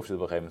DNA verwoven zit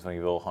op een gegeven moment. Van je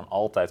wil gewoon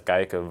altijd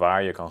kijken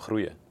waar je kan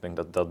groeien. Ik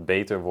denk dat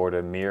beter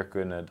worden, meer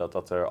kunnen,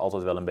 dat er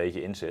altijd wel een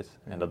beetje in zit.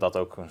 En dat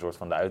ook een soort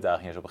van de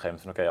uitdaging is op een gegeven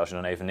moment. Van oké, als je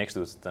dan even niks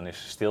doet, dan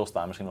is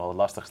stilstaan misschien wel het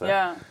lastigste.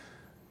 Ja.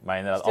 Maar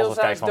inderdaad, altijd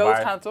kijken van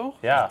doodgaan, waar... toch?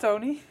 Ja.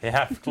 Tony?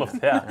 Ja, klopt.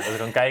 Ja. Als je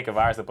dan kijken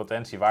waar is de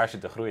potentie, waar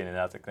zit de groei. En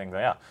inderdaad, ik denk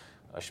dan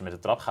als je met de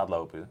trap gaat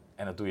lopen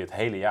en dat doe je het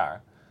hele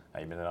jaar.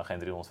 Nou, je bent er dan geen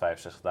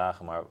 365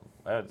 dagen, maar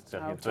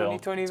zeg je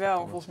Tony wel,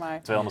 volgens mij.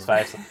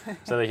 250.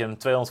 Stel dat je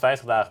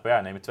 250 dagen per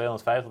jaar, neem je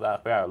 250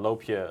 dagen per jaar,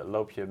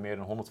 loop je meer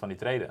dan 100 van die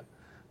treden.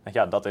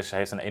 Dat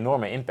heeft een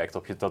enorme impact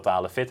op je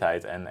totale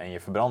fitheid en je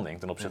verbranding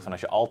ten opzichte van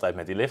als je altijd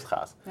met die lift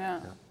gaat. Ja.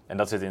 En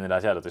dat zit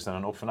inderdaad, dat is dan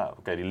een optie van,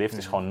 die lift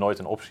is gewoon nooit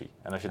een optie.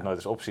 En als je het nooit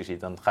als optie ziet,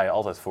 dan ga je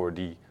altijd voor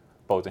die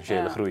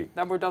potentiële groei.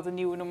 Dan wordt dat een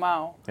nieuwe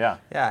normaal. Ja,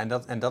 Ja,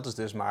 en dat is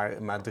dus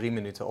maar 3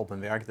 minuten op een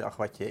werkdag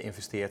wat je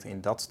investeert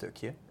in dat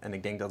stukje. En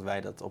ik denk dat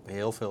wij dat op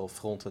heel veel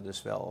fronten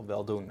dus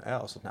wel doen. Hè?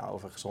 Als het nou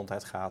over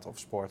gezondheid gaat, of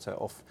sporten,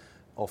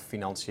 of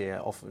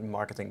financiën, of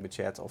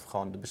marketingbudget, of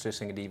gewoon de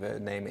beslissingen die we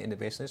nemen in de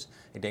business.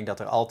 Ik denk dat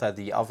er altijd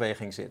die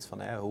afweging zit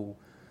van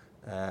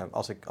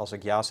als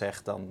ik ja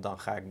zeg, dan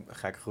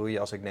ga ik groeien.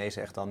 Als ik nee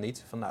zeg, dan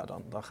niet. Van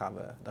dan gaan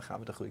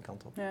we de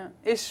groeikant op. Ja.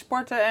 Is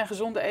sporten en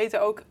gezonde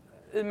eten ook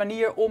een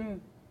manier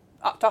om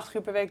 80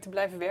 uur per week te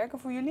blijven werken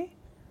voor jullie?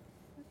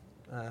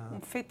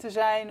 Om fit te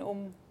zijn,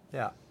 om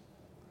Ja,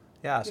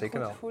 je zeker goed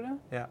wel. te voelen?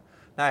 Ja.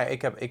 Nou ja,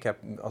 ik heb,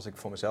 als ik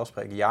voor mezelf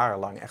spreek,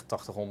 jarenlang echt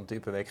 100 uur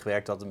per week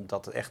gewerkt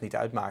dat het echt niet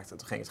uitmaakte.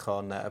 Toen ging het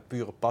gewoon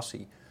pure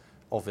passie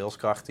of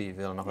wilskracht, die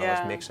willen nog wel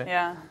eens mixen.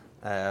 Ja.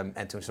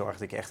 En toen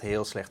zorgde ik echt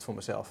heel slecht voor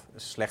mezelf.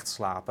 Slecht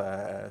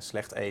slapen,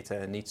 slecht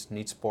eten,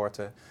 niet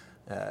sporten.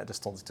 Daar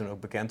stond ik toen ook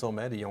bekend om,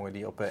 hè? Die jongen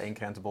die op 1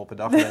 krentenbol per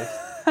dag leeft.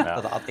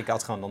 Ik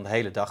had gewoon dan de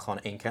hele dag gewoon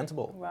 1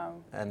 krentenbol.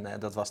 Wauw. En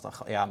dat was dan,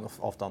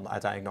 of dan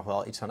uiteindelijk nog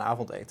wel iets aan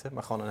avondeten.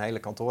 Maar gewoon een hele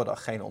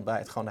kantoordag, geen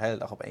ontbijt. Gewoon de hele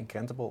dag op 1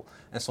 krentenbol.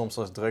 En soms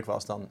als het druk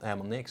was, dan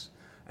helemaal niks.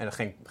 En dat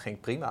ging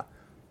prima.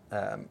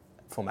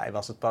 Voor mij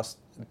was het pas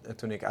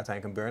toen ik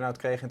uiteindelijk een burn-out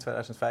kreeg in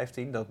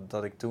 2015...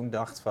 dat ik toen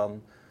dacht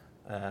van...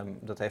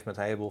 dat heeft met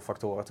een heleboel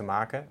factoren te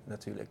maken.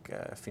 Natuurlijk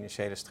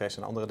financiële stress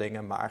en andere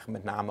dingen, maar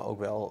met name ook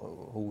wel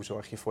hoe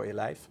zorg je voor je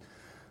lijf.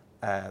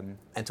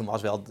 En toen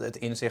was wel het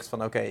inzicht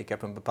van oké, ik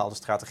heb een bepaalde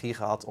strategie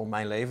gehad om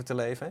mijn leven te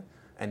leven.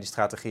 En die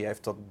strategie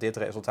heeft tot dit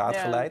resultaat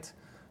geleid.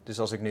 Dus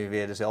als ik nu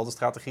weer dezelfde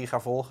strategie ga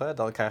volgen,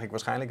 dan krijg ik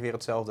waarschijnlijk weer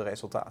hetzelfde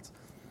resultaat.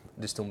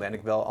 Dus toen ben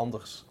ik wel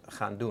anders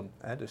gaan doen.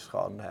 Hè? Dus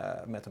gewoon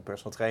met een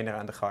personal trainer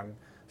aan de gang,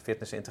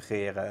 fitness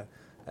integreren...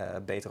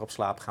 beter op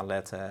slaap gaan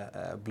letten,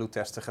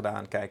 bloedtesten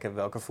gedaan, kijken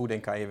welke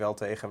voeding kan je wel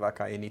tegen, waar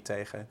kan je niet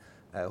tegen.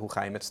 Hoe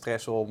ga je met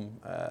stress om,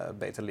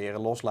 beter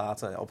leren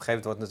loslaten. Op een gegeven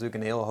moment wordt het natuurlijk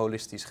een heel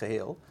holistisch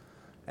geheel.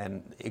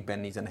 En ik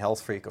ben niet een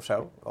health freak of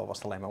zo, al was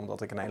het alleen maar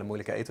omdat ik een hele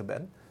moeilijke eter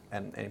ben.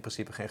 En in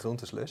principe geen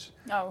groenteslus.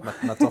 Oh.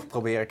 Maar toch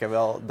probeer ik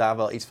daar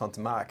wel iets van te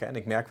maken. En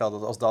ik merk wel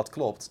dat als dat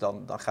klopt,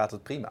 dan gaat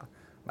het prima.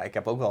 Maar ik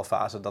heb ook wel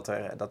fasen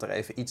dat er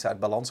even iets uit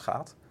balans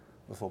gaat.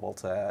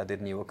 Bijvoorbeeld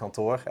dit nieuwe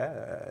kantoor,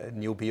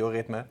 nieuw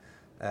bioritme.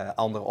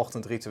 Ander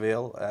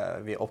ochtendritueel,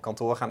 weer op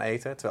kantoor gaan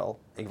eten. Terwijl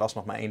ik was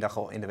nog maar 1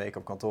 dag in de week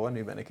op kantoor,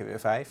 nu ben ik er weer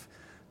 5.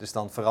 Dus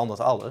dan verandert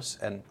alles.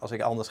 En als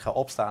ik anders ga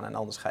opstaan en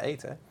anders ga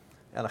eten,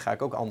 dan ga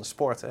ik ook anders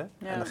sporten.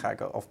 Ja. En dan ga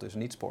ik, of dus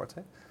niet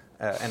sporten.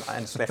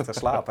 En slechter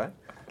slapen.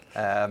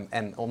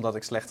 En omdat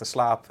ik slechter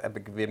slaap, heb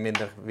ik weer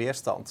minder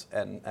weerstand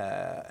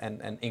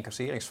en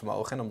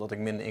incasseringsvermogen. En omdat ik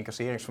minder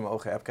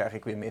incasseringsvermogen heb, krijg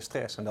ik weer meer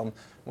stress. En dan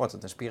wordt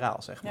het een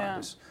spiraal, zeg maar. Ja.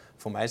 Dus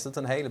voor mij is dat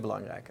een hele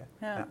belangrijke.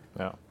 Ja.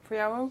 Voor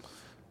jou ook?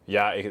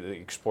 Ja,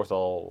 ik sport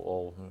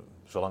al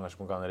zolang als ik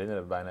me kan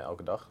herinneren, bijna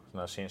elke dag.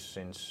 Nou,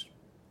 sinds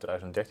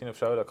 2013 of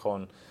zo. Dat ik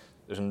gewoon,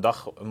 dus een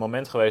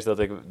moment geweest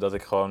dat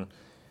ik gewoon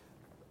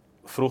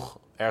vroeg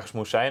ergens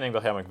moest zijn. En ik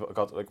dacht, ja, maar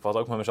ik had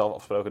ook met mezelf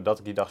afgesproken dat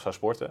ik die dag zou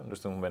sporten. Dus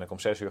toen ben ik om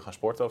 6 uur gaan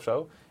sporten of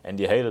zo. En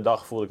die hele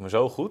dag voelde ik me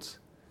zo goed,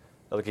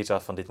 dat ik iets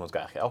had van, dit moet ik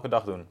eigenlijk elke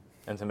dag doen.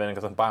 En toen ben ik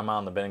dat een paar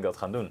maanden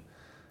gaan doen.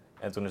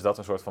 En toen is dat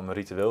een soort van mijn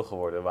ritueel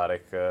geworden,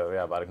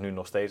 waar ik nu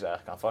nog steeds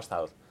eigenlijk aan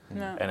vasthoud.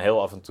 Ja. En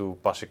heel af en toe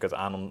pas ik het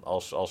aan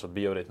als het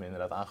bioritme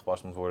inderdaad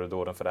aangepast moet worden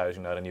door een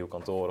verhuizing naar een nieuw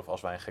kantoor. Of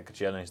als wij een gekke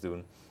challenge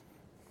doen.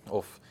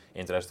 Of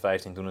in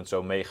 2015 toen het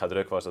zo mega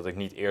druk was dat ik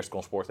niet eerst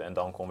kon sporten en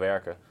dan kon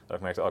werken. Dat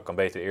ik merkte, ik kan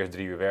beter eerst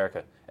 3 uur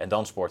werken en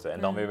dan sporten en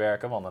dan weer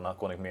werken. Want dan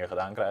kon ik meer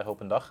gedaan krijgen op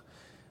een dag.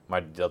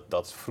 Maar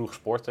dat vroeg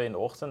sporten in de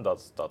ochtend,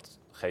 dat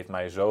geeft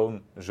mij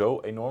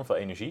zo enorm veel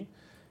energie.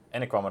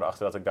 En ik kwam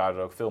erachter dat ik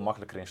daardoor ook veel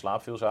makkelijker in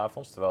slaap viel 's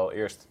avonds. Terwijl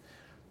eerst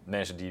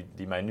mensen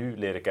die mij nu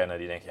leren kennen,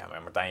 die denken, ja,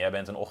 maar Martijn, jij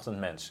bent een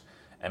ochtendmens.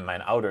 En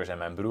mijn ouders en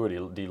mijn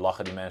broer, die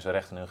lachen die mensen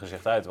recht in hun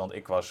gezicht uit. Want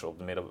ik was op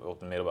de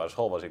middelbare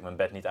school, was ik mijn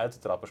bed niet uit te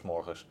trappen 's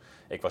morgens.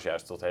 Ik was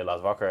juist tot heel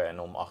laat wakker en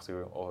om 8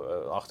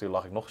 uur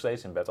lag ik nog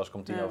steeds in bed als ik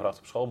om 7:50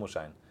 op school moest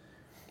zijn.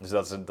 Dus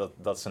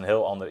dat is een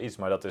heel ander iets.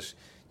 Maar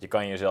je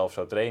kan jezelf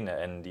zo trainen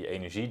en die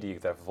energie die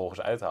ik daar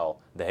vervolgens uithaal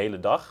de hele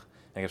dag.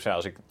 En ik heb gezegd,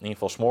 als ik in ieder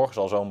geval 's morgens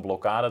al zo'n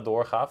blokkade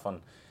doorga van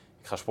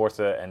ik ga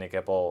sporten en ik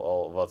heb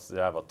al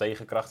wat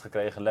tegenkracht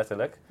gekregen,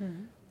 letterlijk.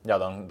 Mm-hmm. Ja,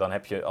 dan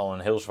heb je al een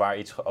heel zwaar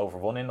iets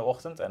overwonnen in de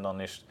ochtend. En dan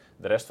is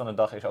de rest van de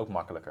dag is ook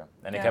makkelijker.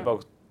 En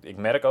ik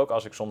merk ook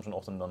als ik soms een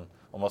ochtend dan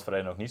om wat voor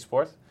reden ook niet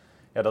sport,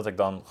 dat ik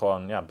dan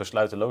gewoon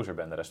besluitelozer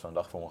ben de rest van de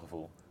dag voor mijn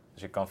gevoel.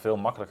 Dus ik kan veel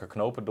makkelijker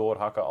knopen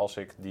doorhakken als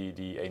ik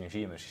die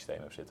energie in mijn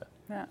systeem heb zitten.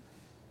 Ja.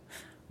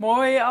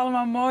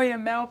 Allemaal mooie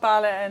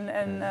mijlpalen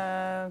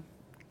en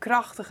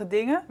krachtige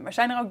dingen. Maar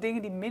zijn er ook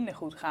dingen die minder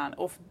goed gaan?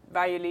 Of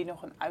waar jullie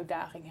nog een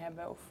uitdaging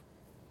hebben? Of...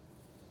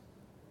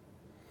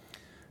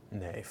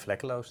 Nee,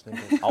 vlekkeloos denk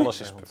ik.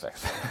 Alles is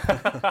perfect.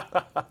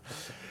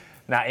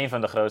 Nou, een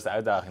van de grootste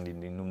uitdagingen,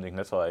 die noemde ik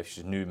net wel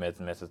eventjes nu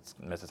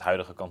met het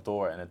huidige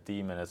kantoor en het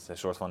team en het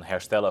soort van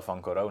herstellen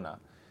van corona,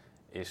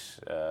 is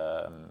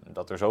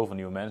dat er zoveel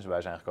nieuwe mensen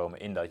bij zijn gekomen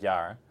in dat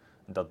jaar,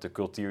 dat de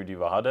cultuur die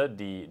we hadden,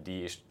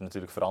 die is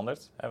natuurlijk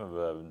veranderd. We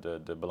hebben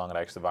de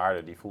belangrijkste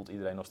waarde, die voelt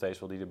iedereen nog steeds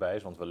wel die erbij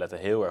is. Want we letten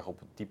heel erg op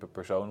het type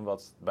persoon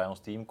wat bij ons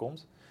team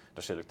komt.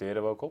 Daar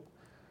selecteren we ook op.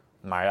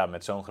 Maar ja,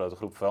 met zo'n grote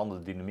groep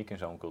verandert de dynamiek in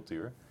zo'n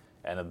cultuur.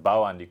 En het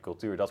bouwen aan die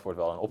cultuur, dat wordt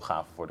wel een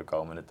opgave voor de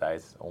komende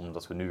tijd.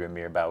 Omdat we nu weer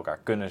meer bij elkaar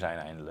kunnen zijn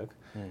eindelijk.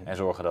 En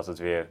zorgen dat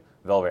het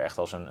wel weer echt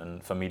als een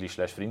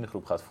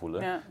familie/vriendengroep gaat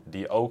voelen. Ja.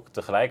 Die ook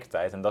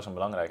tegelijkertijd, en dat is een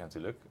belangrijk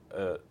natuurlijk,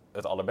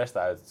 het allerbeste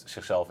uit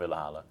zichzelf willen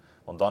halen.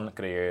 Want dan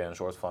creëer je een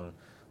soort van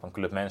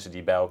club mensen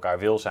die bij elkaar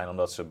wil zijn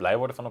omdat ze blij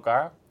worden van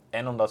elkaar.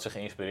 En omdat ze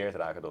geïnspireerd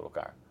raken door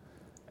elkaar.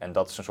 En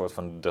dat is een soort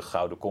van de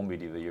gouden combi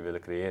die we hier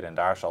willen creëren. En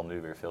daar zal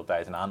nu weer veel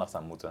tijd en aandacht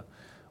aan moeten.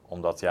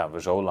 Omdat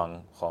we zo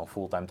lang gewoon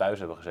fulltime thuis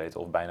hebben gezeten.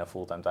 Of bijna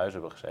fulltime thuis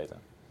hebben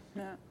gezeten.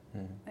 Ja.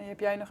 En heb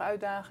jij nog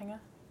uitdagingen?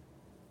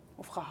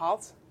 Of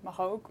gehad?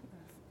 Mag ook.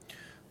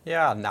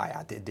 Ja, nou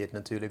ja, dit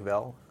natuurlijk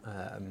wel.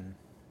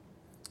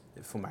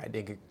 Voor mij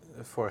denk ik,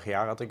 vorig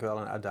jaar had ik wel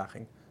een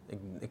uitdaging.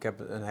 Ik heb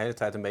een hele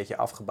tijd een beetje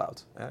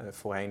afgebouwd.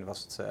 Voorheen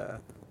was het,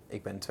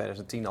 ik ben in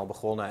 2010 al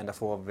begonnen en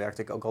daarvoor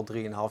werkte ik ook al 3,5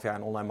 jaar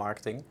in online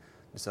marketing.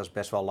 Dus dat is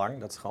best wel lang.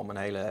 Dat is gewoon mijn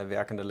hele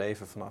werkende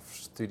leven vanaf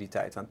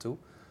studietijd aan toe.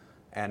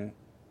 En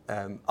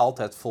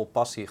altijd vol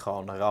passie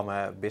gewoon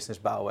rammen,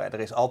 business bouwen. Er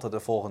is altijd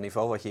een volgend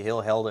niveau wat je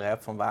heel helder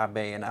hebt van waar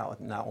ben je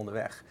nou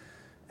onderweg.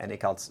 En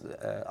ik had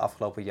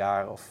afgelopen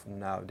jaar, of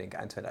ik denk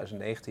eind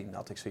 2019,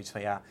 had ik zoiets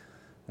van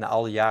na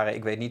al die jaren,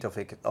 ik weet niet of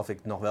ik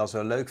het nog wel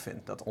zo leuk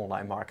vind, dat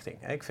online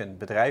marketing. Ik vind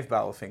bedrijf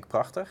bouwen vind ik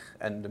prachtig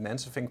en de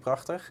mensen vind ik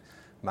prachtig.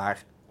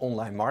 Maar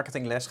online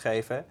marketing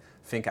lesgeven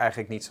vind ik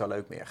eigenlijk niet zo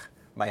leuk meer.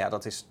 Maar ja,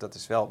 dat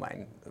is wel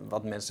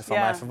wat mensen van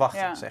mij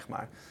verwachten, zeg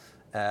maar.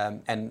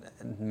 En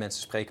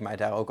mensen spreken mij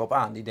daar ook op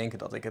aan. Die denken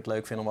dat ik het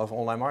leuk vind om over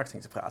online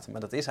marketing te praten.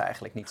 Maar dat is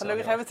eigenlijk niet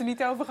Gelukkig zo. Gelukkig hebben we het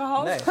er niet over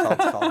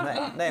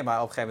gehad. Nee,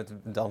 maar op een gegeven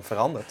moment dan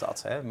verandert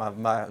dat. Hè.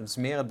 Maar het is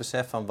meer het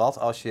besef van wat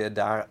als je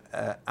daar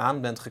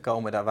aan bent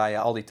gekomen daar waar je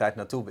al die tijd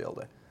naartoe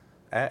wilde.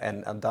 Hè.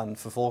 En dan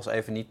vervolgens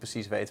even niet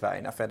precies weet waar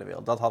je naar verder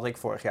wil. Dat had ik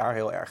vorig jaar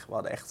heel erg. We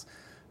hadden echt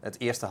het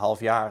eerste half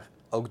jaar,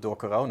 ook door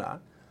corona.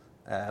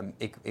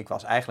 Ik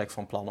was eigenlijk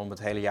van plan om het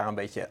hele jaar een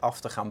beetje af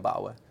te gaan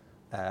bouwen.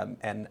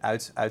 En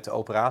uit de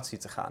operatie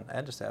te gaan.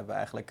 Hè. Dus daar hebben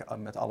we eigenlijk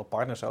met alle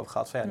partners over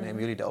gehad. Nemen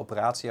jullie de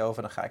operatie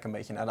over, dan ga ik een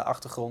beetje naar de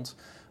achtergrond.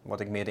 Word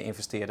ik meer de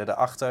investeerder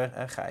erachter.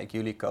 Ga ik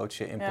jullie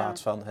coachen in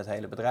plaats van het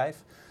hele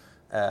bedrijf.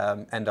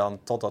 En dan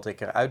totdat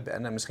ik eruit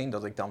ben. En misschien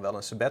dat ik dan wel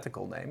een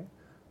sabbatical neem.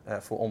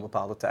 Voor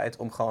onbepaalde tijd.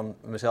 Om gewoon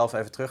mezelf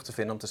even terug te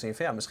vinden. Om te zien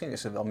van misschien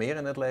is er wel meer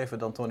in het leven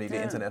dan Tony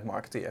de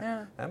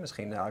internetmarketeer. Ja.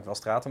 Misschien had ik wel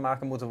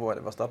stratenmaker moeten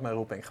worden. Was dat mijn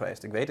roeping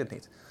geweest? Ik weet het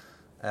niet.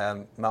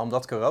 Maar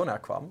omdat corona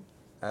kwam.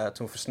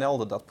 Toen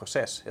versnelde dat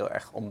proces heel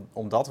erg,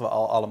 omdat we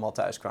al allemaal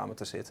thuis kwamen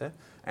te zitten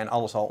en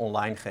alles al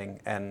online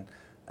ging en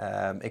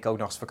ik ook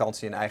nog eens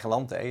vakantie in eigen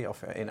land deed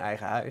of in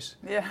eigen huis.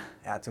 Yeah.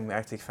 Ja, toen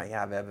merkte ik van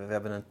we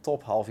hebben een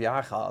top half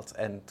jaar gehad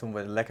en toen we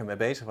er lekker mee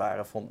bezig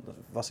waren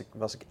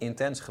was ik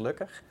intens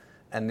gelukkig.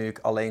 En nu ik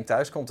alleen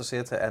thuis kom te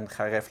zitten en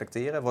ga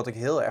reflecteren, word ik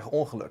heel erg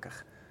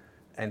ongelukkig.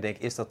 En denk,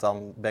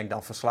 ben ik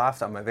dan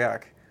verslaafd aan mijn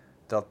werk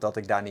dat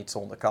ik daar niet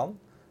zonder kan?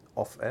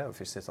 Of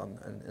is dit dan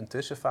een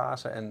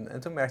tussenfase? En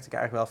toen merkte ik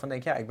eigenlijk wel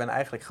van, ik ben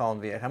eigenlijk gewoon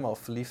weer helemaal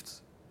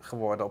verliefd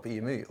geworden op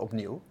IMU,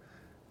 opnieuw.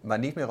 Maar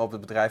niet meer op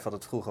het bedrijf wat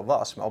het vroeger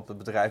was, maar op het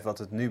bedrijf wat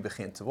het nu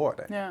begint te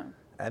worden. Ja.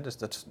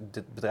 Dus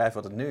dit bedrijf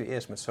wat het nu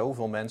is, met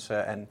zoveel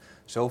mensen en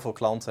zoveel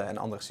klanten en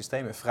andere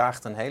systemen,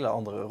 vraagt een hele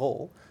andere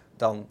rol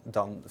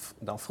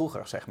dan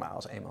vroeger, zeg maar,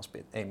 als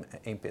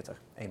eenmanspitter.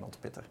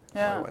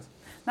 Ja.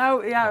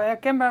 Nou ja,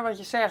 herkenbaar wat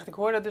je zegt. Ik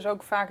hoor dat dus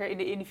ook vaker in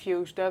de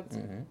interviews, dat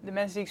de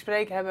mensen die ik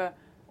spreek hebben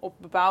op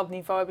een bepaald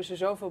niveau hebben ze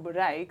zoveel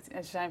bereikt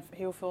en ze zijn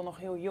heel veel nog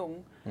heel jong.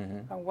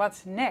 Maar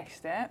what's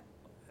next, hè?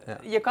 Ja.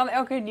 Je kan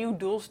elke keer een nieuw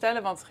doel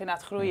stellen, want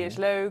het groeien is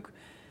leuk.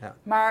 Ja.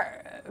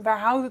 Maar waar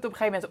houdt het op een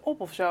gegeven moment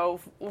op of zo?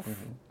 Of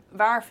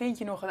waar vind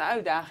je nog een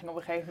uitdaging op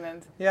een gegeven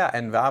moment? Ja,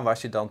 en waar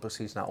was je dan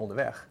precies naar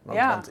onderweg?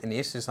 Want in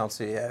eerste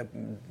instantie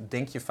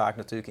denk je vaak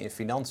natuurlijk in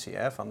financiën.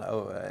 Hè? Van,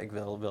 ik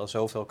wil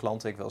zoveel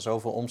klanten, ik wil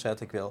zoveel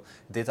omzet, ik wil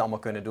dit allemaal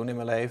kunnen doen in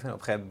mijn leven. En op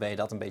een gegeven moment ben je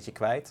dat een beetje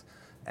kwijt.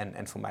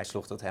 En voor mij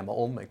sloeg dat helemaal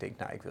om. Ik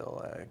denk, ik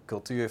wil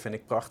cultuur vind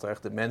ik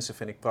prachtig, de mensen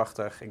vind ik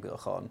prachtig. Ik wil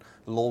gewoon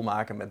lol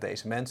maken met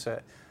deze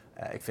mensen.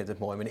 Ik vind het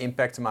mooi om een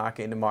impact te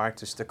maken in de markt.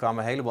 Dus er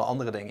kwamen een heleboel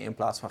andere dingen in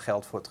plaats van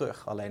geld voor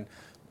terug. Alleen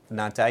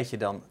na een tijdje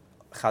dan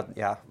gaat,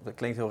 dat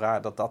klinkt heel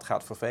raar dat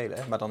gaat vervelen.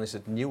 Maar dan is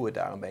het nieuwe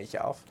daar een beetje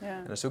af. Ja.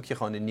 En dan zoek je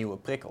gewoon een nieuwe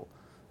prikkel.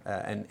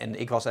 En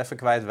ik was even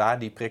kwijt waar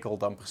die prikkel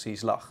dan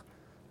precies lag.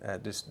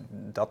 Dus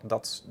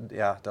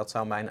dat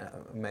zou mijn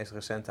meest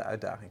recente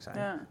uitdaging zijn.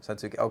 Ja. Er zijn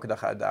natuurlijk elke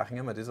dag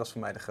uitdagingen, maar dit was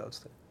voor mij de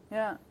grootste.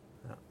 Ja.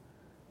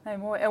 Nee,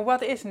 mooi. En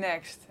what is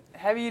next?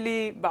 Hebben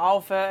jullie,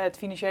 behalve het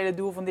financiële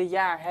doel van dit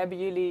jaar, hebben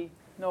jullie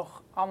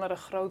nog andere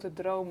grote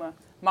dromen?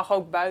 Mag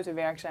ook buiten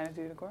werk zijn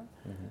natuurlijk, hoor.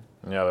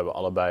 Ja, we hebben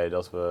allebei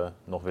dat we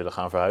nog willen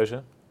gaan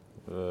verhuizen.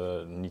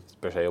 Niet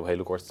per se op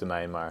hele korte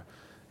termijn, maar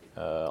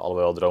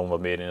Allebei wel dromen wat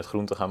meer in het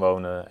groen te gaan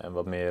wonen en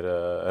wat meer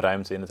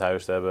ruimte in het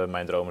huis te hebben.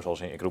 Mijn droom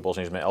is ik roep al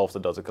sinds mijn 11e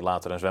dat ik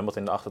later een zwembad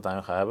in de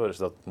achtertuin ga hebben. Dus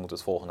dat moet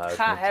het volgende huis.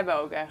 Hebben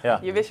ook echt. Ja.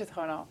 Je wist het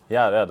gewoon al.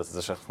 Ja, dat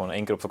is echt gewoon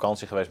 1 keer op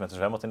vakantie geweest met een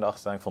zwembad in de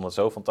achtertuin. Ik vond het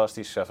zo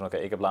fantastisch. Ik zei van oké,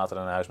 ik heb later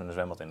een huis met een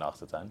zwembad in de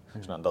achtertuin.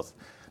 Dus nou,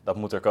 dat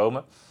moet er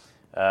komen.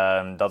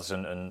 Dat is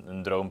een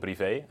droom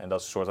privé. En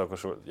dat is ook een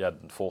soort, het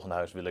volgende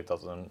huis wil ik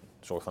dat het een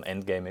soort van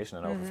endgame is.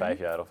 En over 5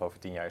 jaar of over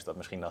 10 jaar is dat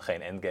misschien dan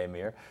geen endgame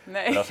meer.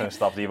 Nee. Maar dat is een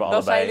stap die we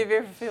Dan zijn jullie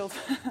weer verveeld.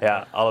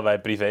 Ja,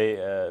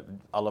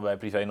 allebei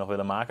privé nog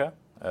willen maken.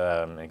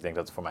 Ik denk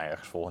dat het voor mij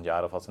ergens volgend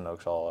jaar of wat dan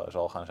ook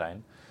zal gaan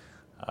zijn.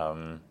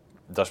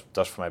 Dat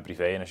is voor mij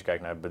privé. En als je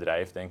kijkt naar het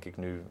bedrijf, denk ik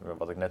nu,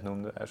 wat ik net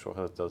noemde,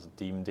 zorgen dat het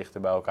team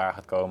dichter bij elkaar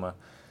gaat komen.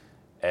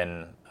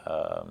 En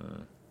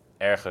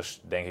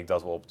ergens denk ik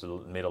dat we op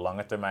de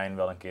middellange termijn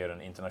wel een keer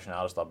een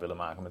internationale stap willen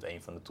maken met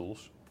een van de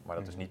tools. Maar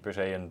dat is niet per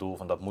se een doel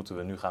van dat moeten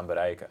we nu gaan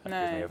bereiken. Nee.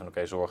 Het is meer van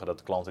oké, zorgen dat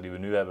de klanten die we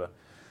nu hebben,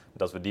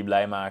 dat we die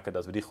blij maken,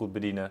 dat we die goed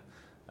bedienen.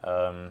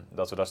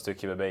 Dat we dat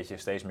stukje bij beetje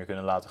steeds meer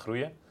kunnen laten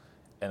groeien.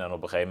 En dan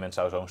op een gegeven moment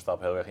zou zo'n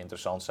stap heel erg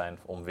interessant zijn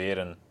om weer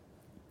een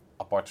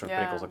apart soort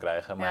prikkel te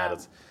krijgen. Maar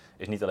dat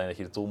is niet alleen dat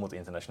je de tool moet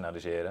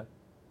internationaliseren,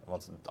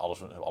 want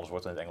alles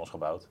wordt in het Engels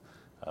gebouwd.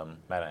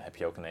 Maar dan heb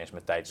je ook ineens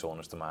met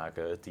tijdzones te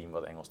maken, het team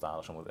wat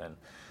Engelstalig zou moeten.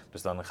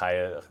 Dus dan ga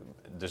je.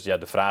 Dus ja,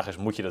 de vraag is: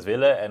 moet je dat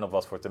willen en op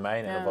wat voor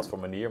termijn en op wat voor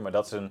manier? Maar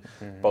dat is een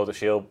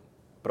potentieel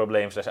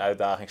probleem /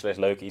 uitdaging /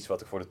 leuk iets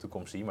wat ik voor de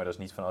toekomst zie. Maar dat is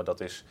niet van dat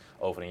is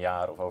over een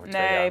jaar of over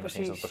 2 jaar.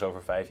 Misschien is dat pas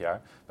over 5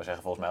 jaar. We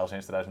zeggen volgens mij al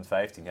sinds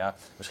 2015. Ja,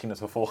 misschien dat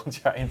we volgend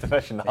jaar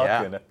internationaal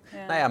kunnen.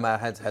 Ja. Nou ja,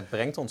 maar het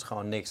brengt ons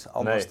gewoon niks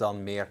anders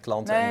dan meer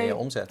klanten en meer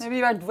omzet.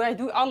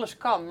 Nee, alles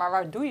kan, maar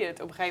waar doe je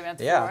het op een gegeven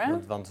moment voor?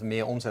 Hè? Want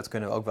meer omzet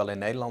kunnen we ook wel in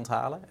Nederland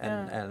halen.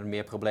 En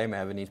meer problemen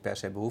hebben we niet per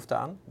se behoefte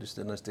aan. Dus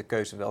dan is de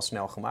keuze wel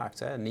snel gemaakt.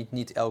 Hè.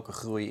 Niet elke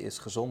groei is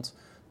gezond.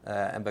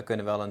 En we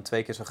kunnen wel een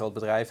 2 keer zo groot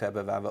bedrijf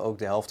hebben waar we ook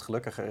de helft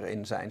gelukkiger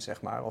in zijn,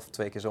 zeg maar. Of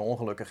 2 keer zo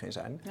ongelukkig in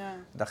zijn. Ja.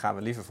 Dan gaan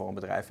we liever voor een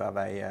bedrijf waar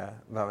we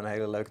een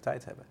hele leuke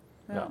tijd hebben.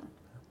 Ja.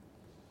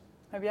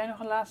 Heb jij nog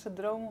een laatste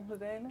droom om te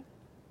delen?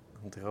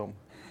 Een droom?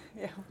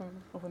 Ja,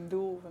 of een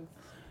doel?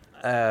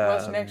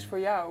 Wat is next voor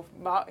jou?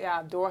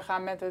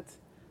 Doorgaan met het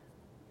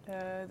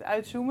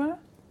uitzoomen?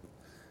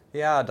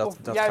 Ja, dat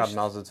gaat me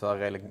altijd wel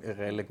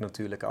redelijk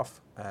natuurlijk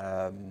af.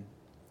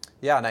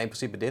 In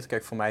principe dit.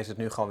 Kijk, voor mij is het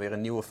nu gewoon weer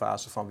een nieuwe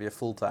fase van weer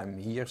fulltime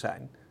hier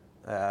zijn.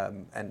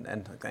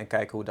 En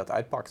kijken hoe dat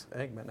uitpakt.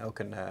 Ik ben ook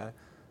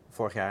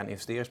vorig jaar een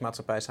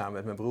investeringsmaatschappij samen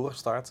met mijn broer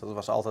gestart. Dat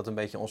was altijd een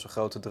beetje onze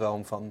grote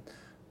droom van...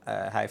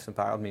 hij heeft een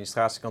paar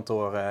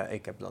administratiekantoren,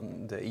 ik heb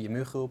dan de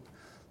IMU-groep.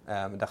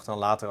 We dachten dan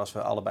later als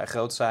we allebei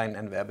groot zijn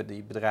en we hebben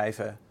die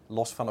bedrijven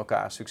los van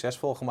elkaar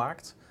succesvol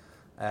gemaakt...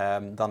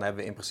 dan hebben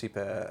we in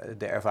principe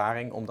de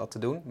ervaring om dat te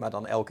doen, maar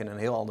dan elk in een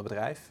heel ander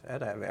bedrijf. Daar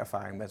hebben we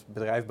ervaring met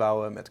bedrijf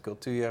bouwen, met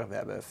cultuur, we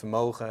hebben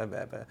vermogen, we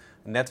hebben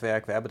een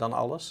netwerk, we hebben dan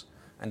alles.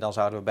 En dan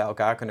zouden we bij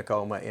elkaar kunnen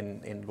komen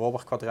in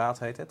Warburg Kwadraat,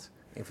 heet het,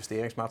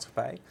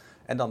 investeringsmaatschappij.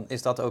 En dan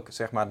is dat ook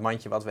zeg maar het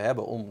mandje wat we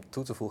hebben om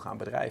toe te voegen aan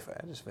bedrijven.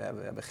 Dus we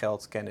hebben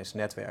geld, kennis,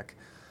 netwerk,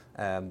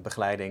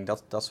 begeleiding,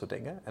 dat soort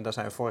dingen. En daar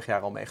zijn we vorig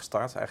jaar al mee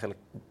gestart, eigenlijk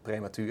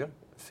prematuur,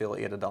 veel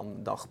eerder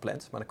dan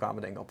gepland, maar dan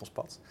kwamen dingen op ons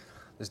pad.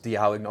 Dus die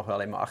hou ik nog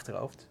wel in mijn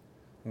achterhoofd.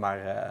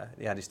 Maar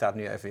die staat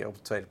nu even weer op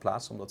de tweede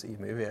plaats, omdat de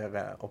IMU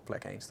weer op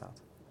plek 1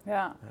 staat.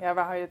 Ja,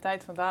 waar hou je de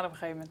tijd vandaan op een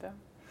gegeven moment? Hè?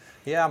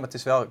 Ja, maar het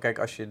is wel, kijk,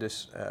 als je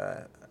dus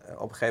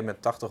op een gegeven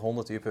moment 80,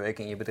 100 uur per week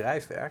in je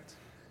bedrijf werkt...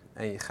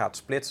 en je gaat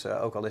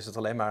splitsen, ook al is het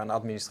alleen maar een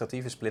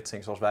administratieve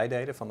splitsing zoals wij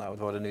deden... van het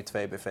worden nu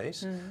 2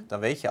 BV's, dan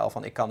weet je al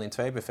van ik kan in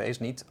 2 BV's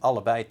niet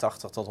allebei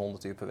 80 tot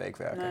 100 uur per week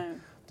werken. Nee.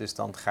 Dus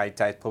dan ga je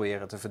tijd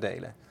proberen te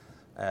verdelen.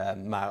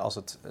 Maar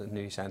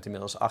nu zijn het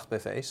inmiddels 8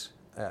 BV's...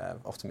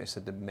 of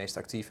tenminste de meest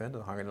actieve,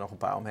 daar hangen er nog een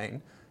paar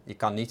omheen. Je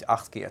kan niet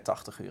 8 keer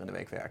 80 uur in de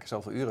week werken.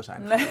 Zoveel uren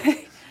zijn er.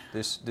 Nee.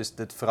 Dus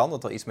het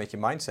verandert al iets met je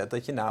mindset.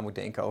 Dat je na moet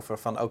denken over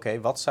van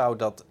oké, wat zou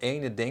dat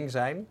ene ding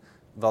zijn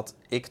wat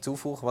ik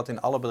toevoeg, wat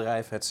in alle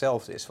bedrijven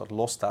hetzelfde is. Wat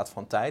los staat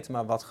van tijd,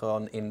 maar wat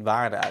gewoon in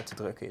waarde uit te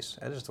drukken is.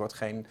 Dus het wordt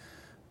geen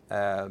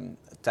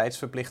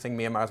tijdsverplichting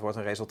meer, maar het wordt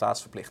een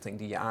resultaatsverplichting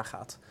die je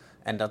aangaat.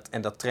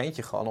 En dat traint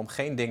je gewoon om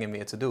geen dingen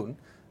meer te doen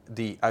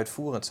die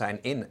uitvoerend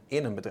zijn in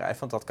een bedrijf.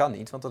 Want dat kan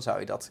niet, want dan zou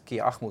je dat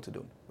keer 8 moeten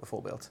doen,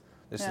 bijvoorbeeld.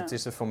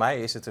 Dus voor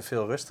mij is het er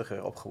veel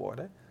rustiger op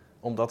geworden.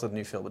 Omdat het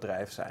nu veel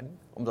bedrijven zijn.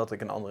 Omdat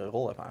ik een andere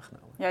rol heb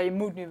aangenomen. Ja, je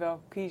moet nu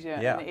wel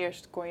kiezen. Ja. En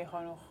eerst kon je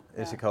gewoon nog...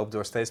 Dus ik hoop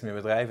door steeds meer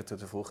bedrijven toe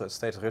te voegen het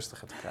steeds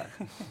rustiger te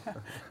krijgen.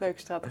 Leuke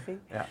strategie.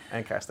 Ja,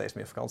 en krijg steeds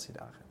meer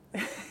vakantiedagen.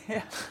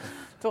 Ja,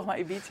 toch naar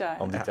Ibiza.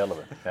 Want die tellen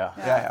we.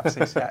 Ja,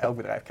 precies. Ja, elk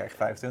bedrijf krijgt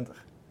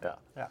 25. Ja.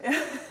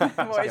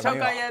 Mooi, zo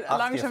kan je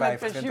langzaam met pensioen.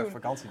 25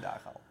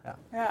 vakantiedagen al.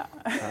 Ja.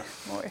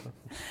 Mooi.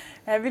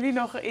 Hebben jullie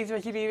nog iets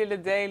wat jullie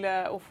willen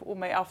delen of om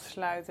mee af te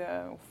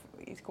sluiten? Of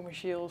iets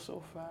commercieels?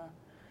 Of,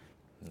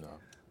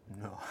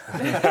 We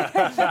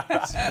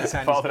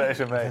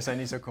zijn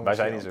niet zo commercieel. Wij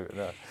zijn niet zo...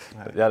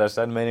 Ja, daar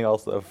zijn de meningen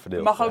altijd over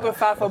verdeeld. Het mag ook een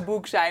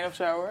Favo-boek zijn of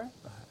zo hoor.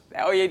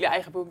 Oh, jullie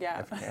eigen boek,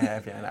 ja.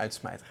 Heb jij een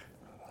uitsmijter?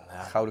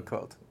 Gouden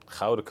quote.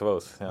 Gouden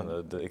quote. Ja,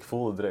 ik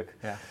voel de druk.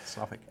 Ja, dat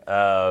snap ik.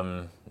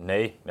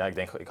 Nee, ja,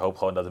 ik hoop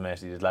gewoon dat de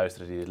mensen die dit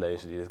luisteren, die dit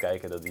lezen, die dit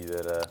kijken, dat die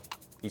er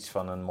iets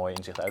van een mooi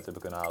inzicht uit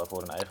hebben kunnen halen voor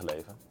hun eigen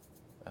leven.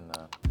 En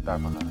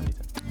daarvan gaan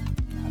genieten.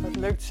 Ja, dat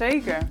lukt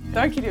zeker.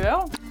 Dank jullie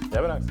wel.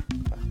 Ja, bedankt.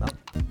 Graag gedaan.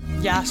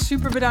 Ja,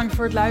 super bedankt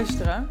voor het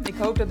luisteren. Ik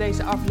hoop dat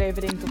deze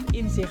aflevering tot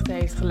inzichten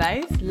heeft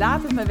geleid.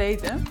 Laat het me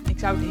weten. Ik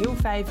zou het heel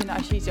fijn vinden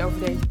als je iets over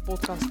deze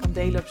podcast kan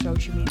delen op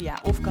social media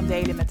of kan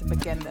delen met een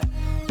bekende.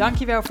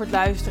 Dankjewel voor het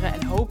luisteren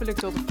en hopelijk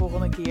tot de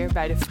volgende keer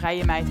bij de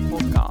Vrije Meid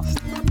podcast.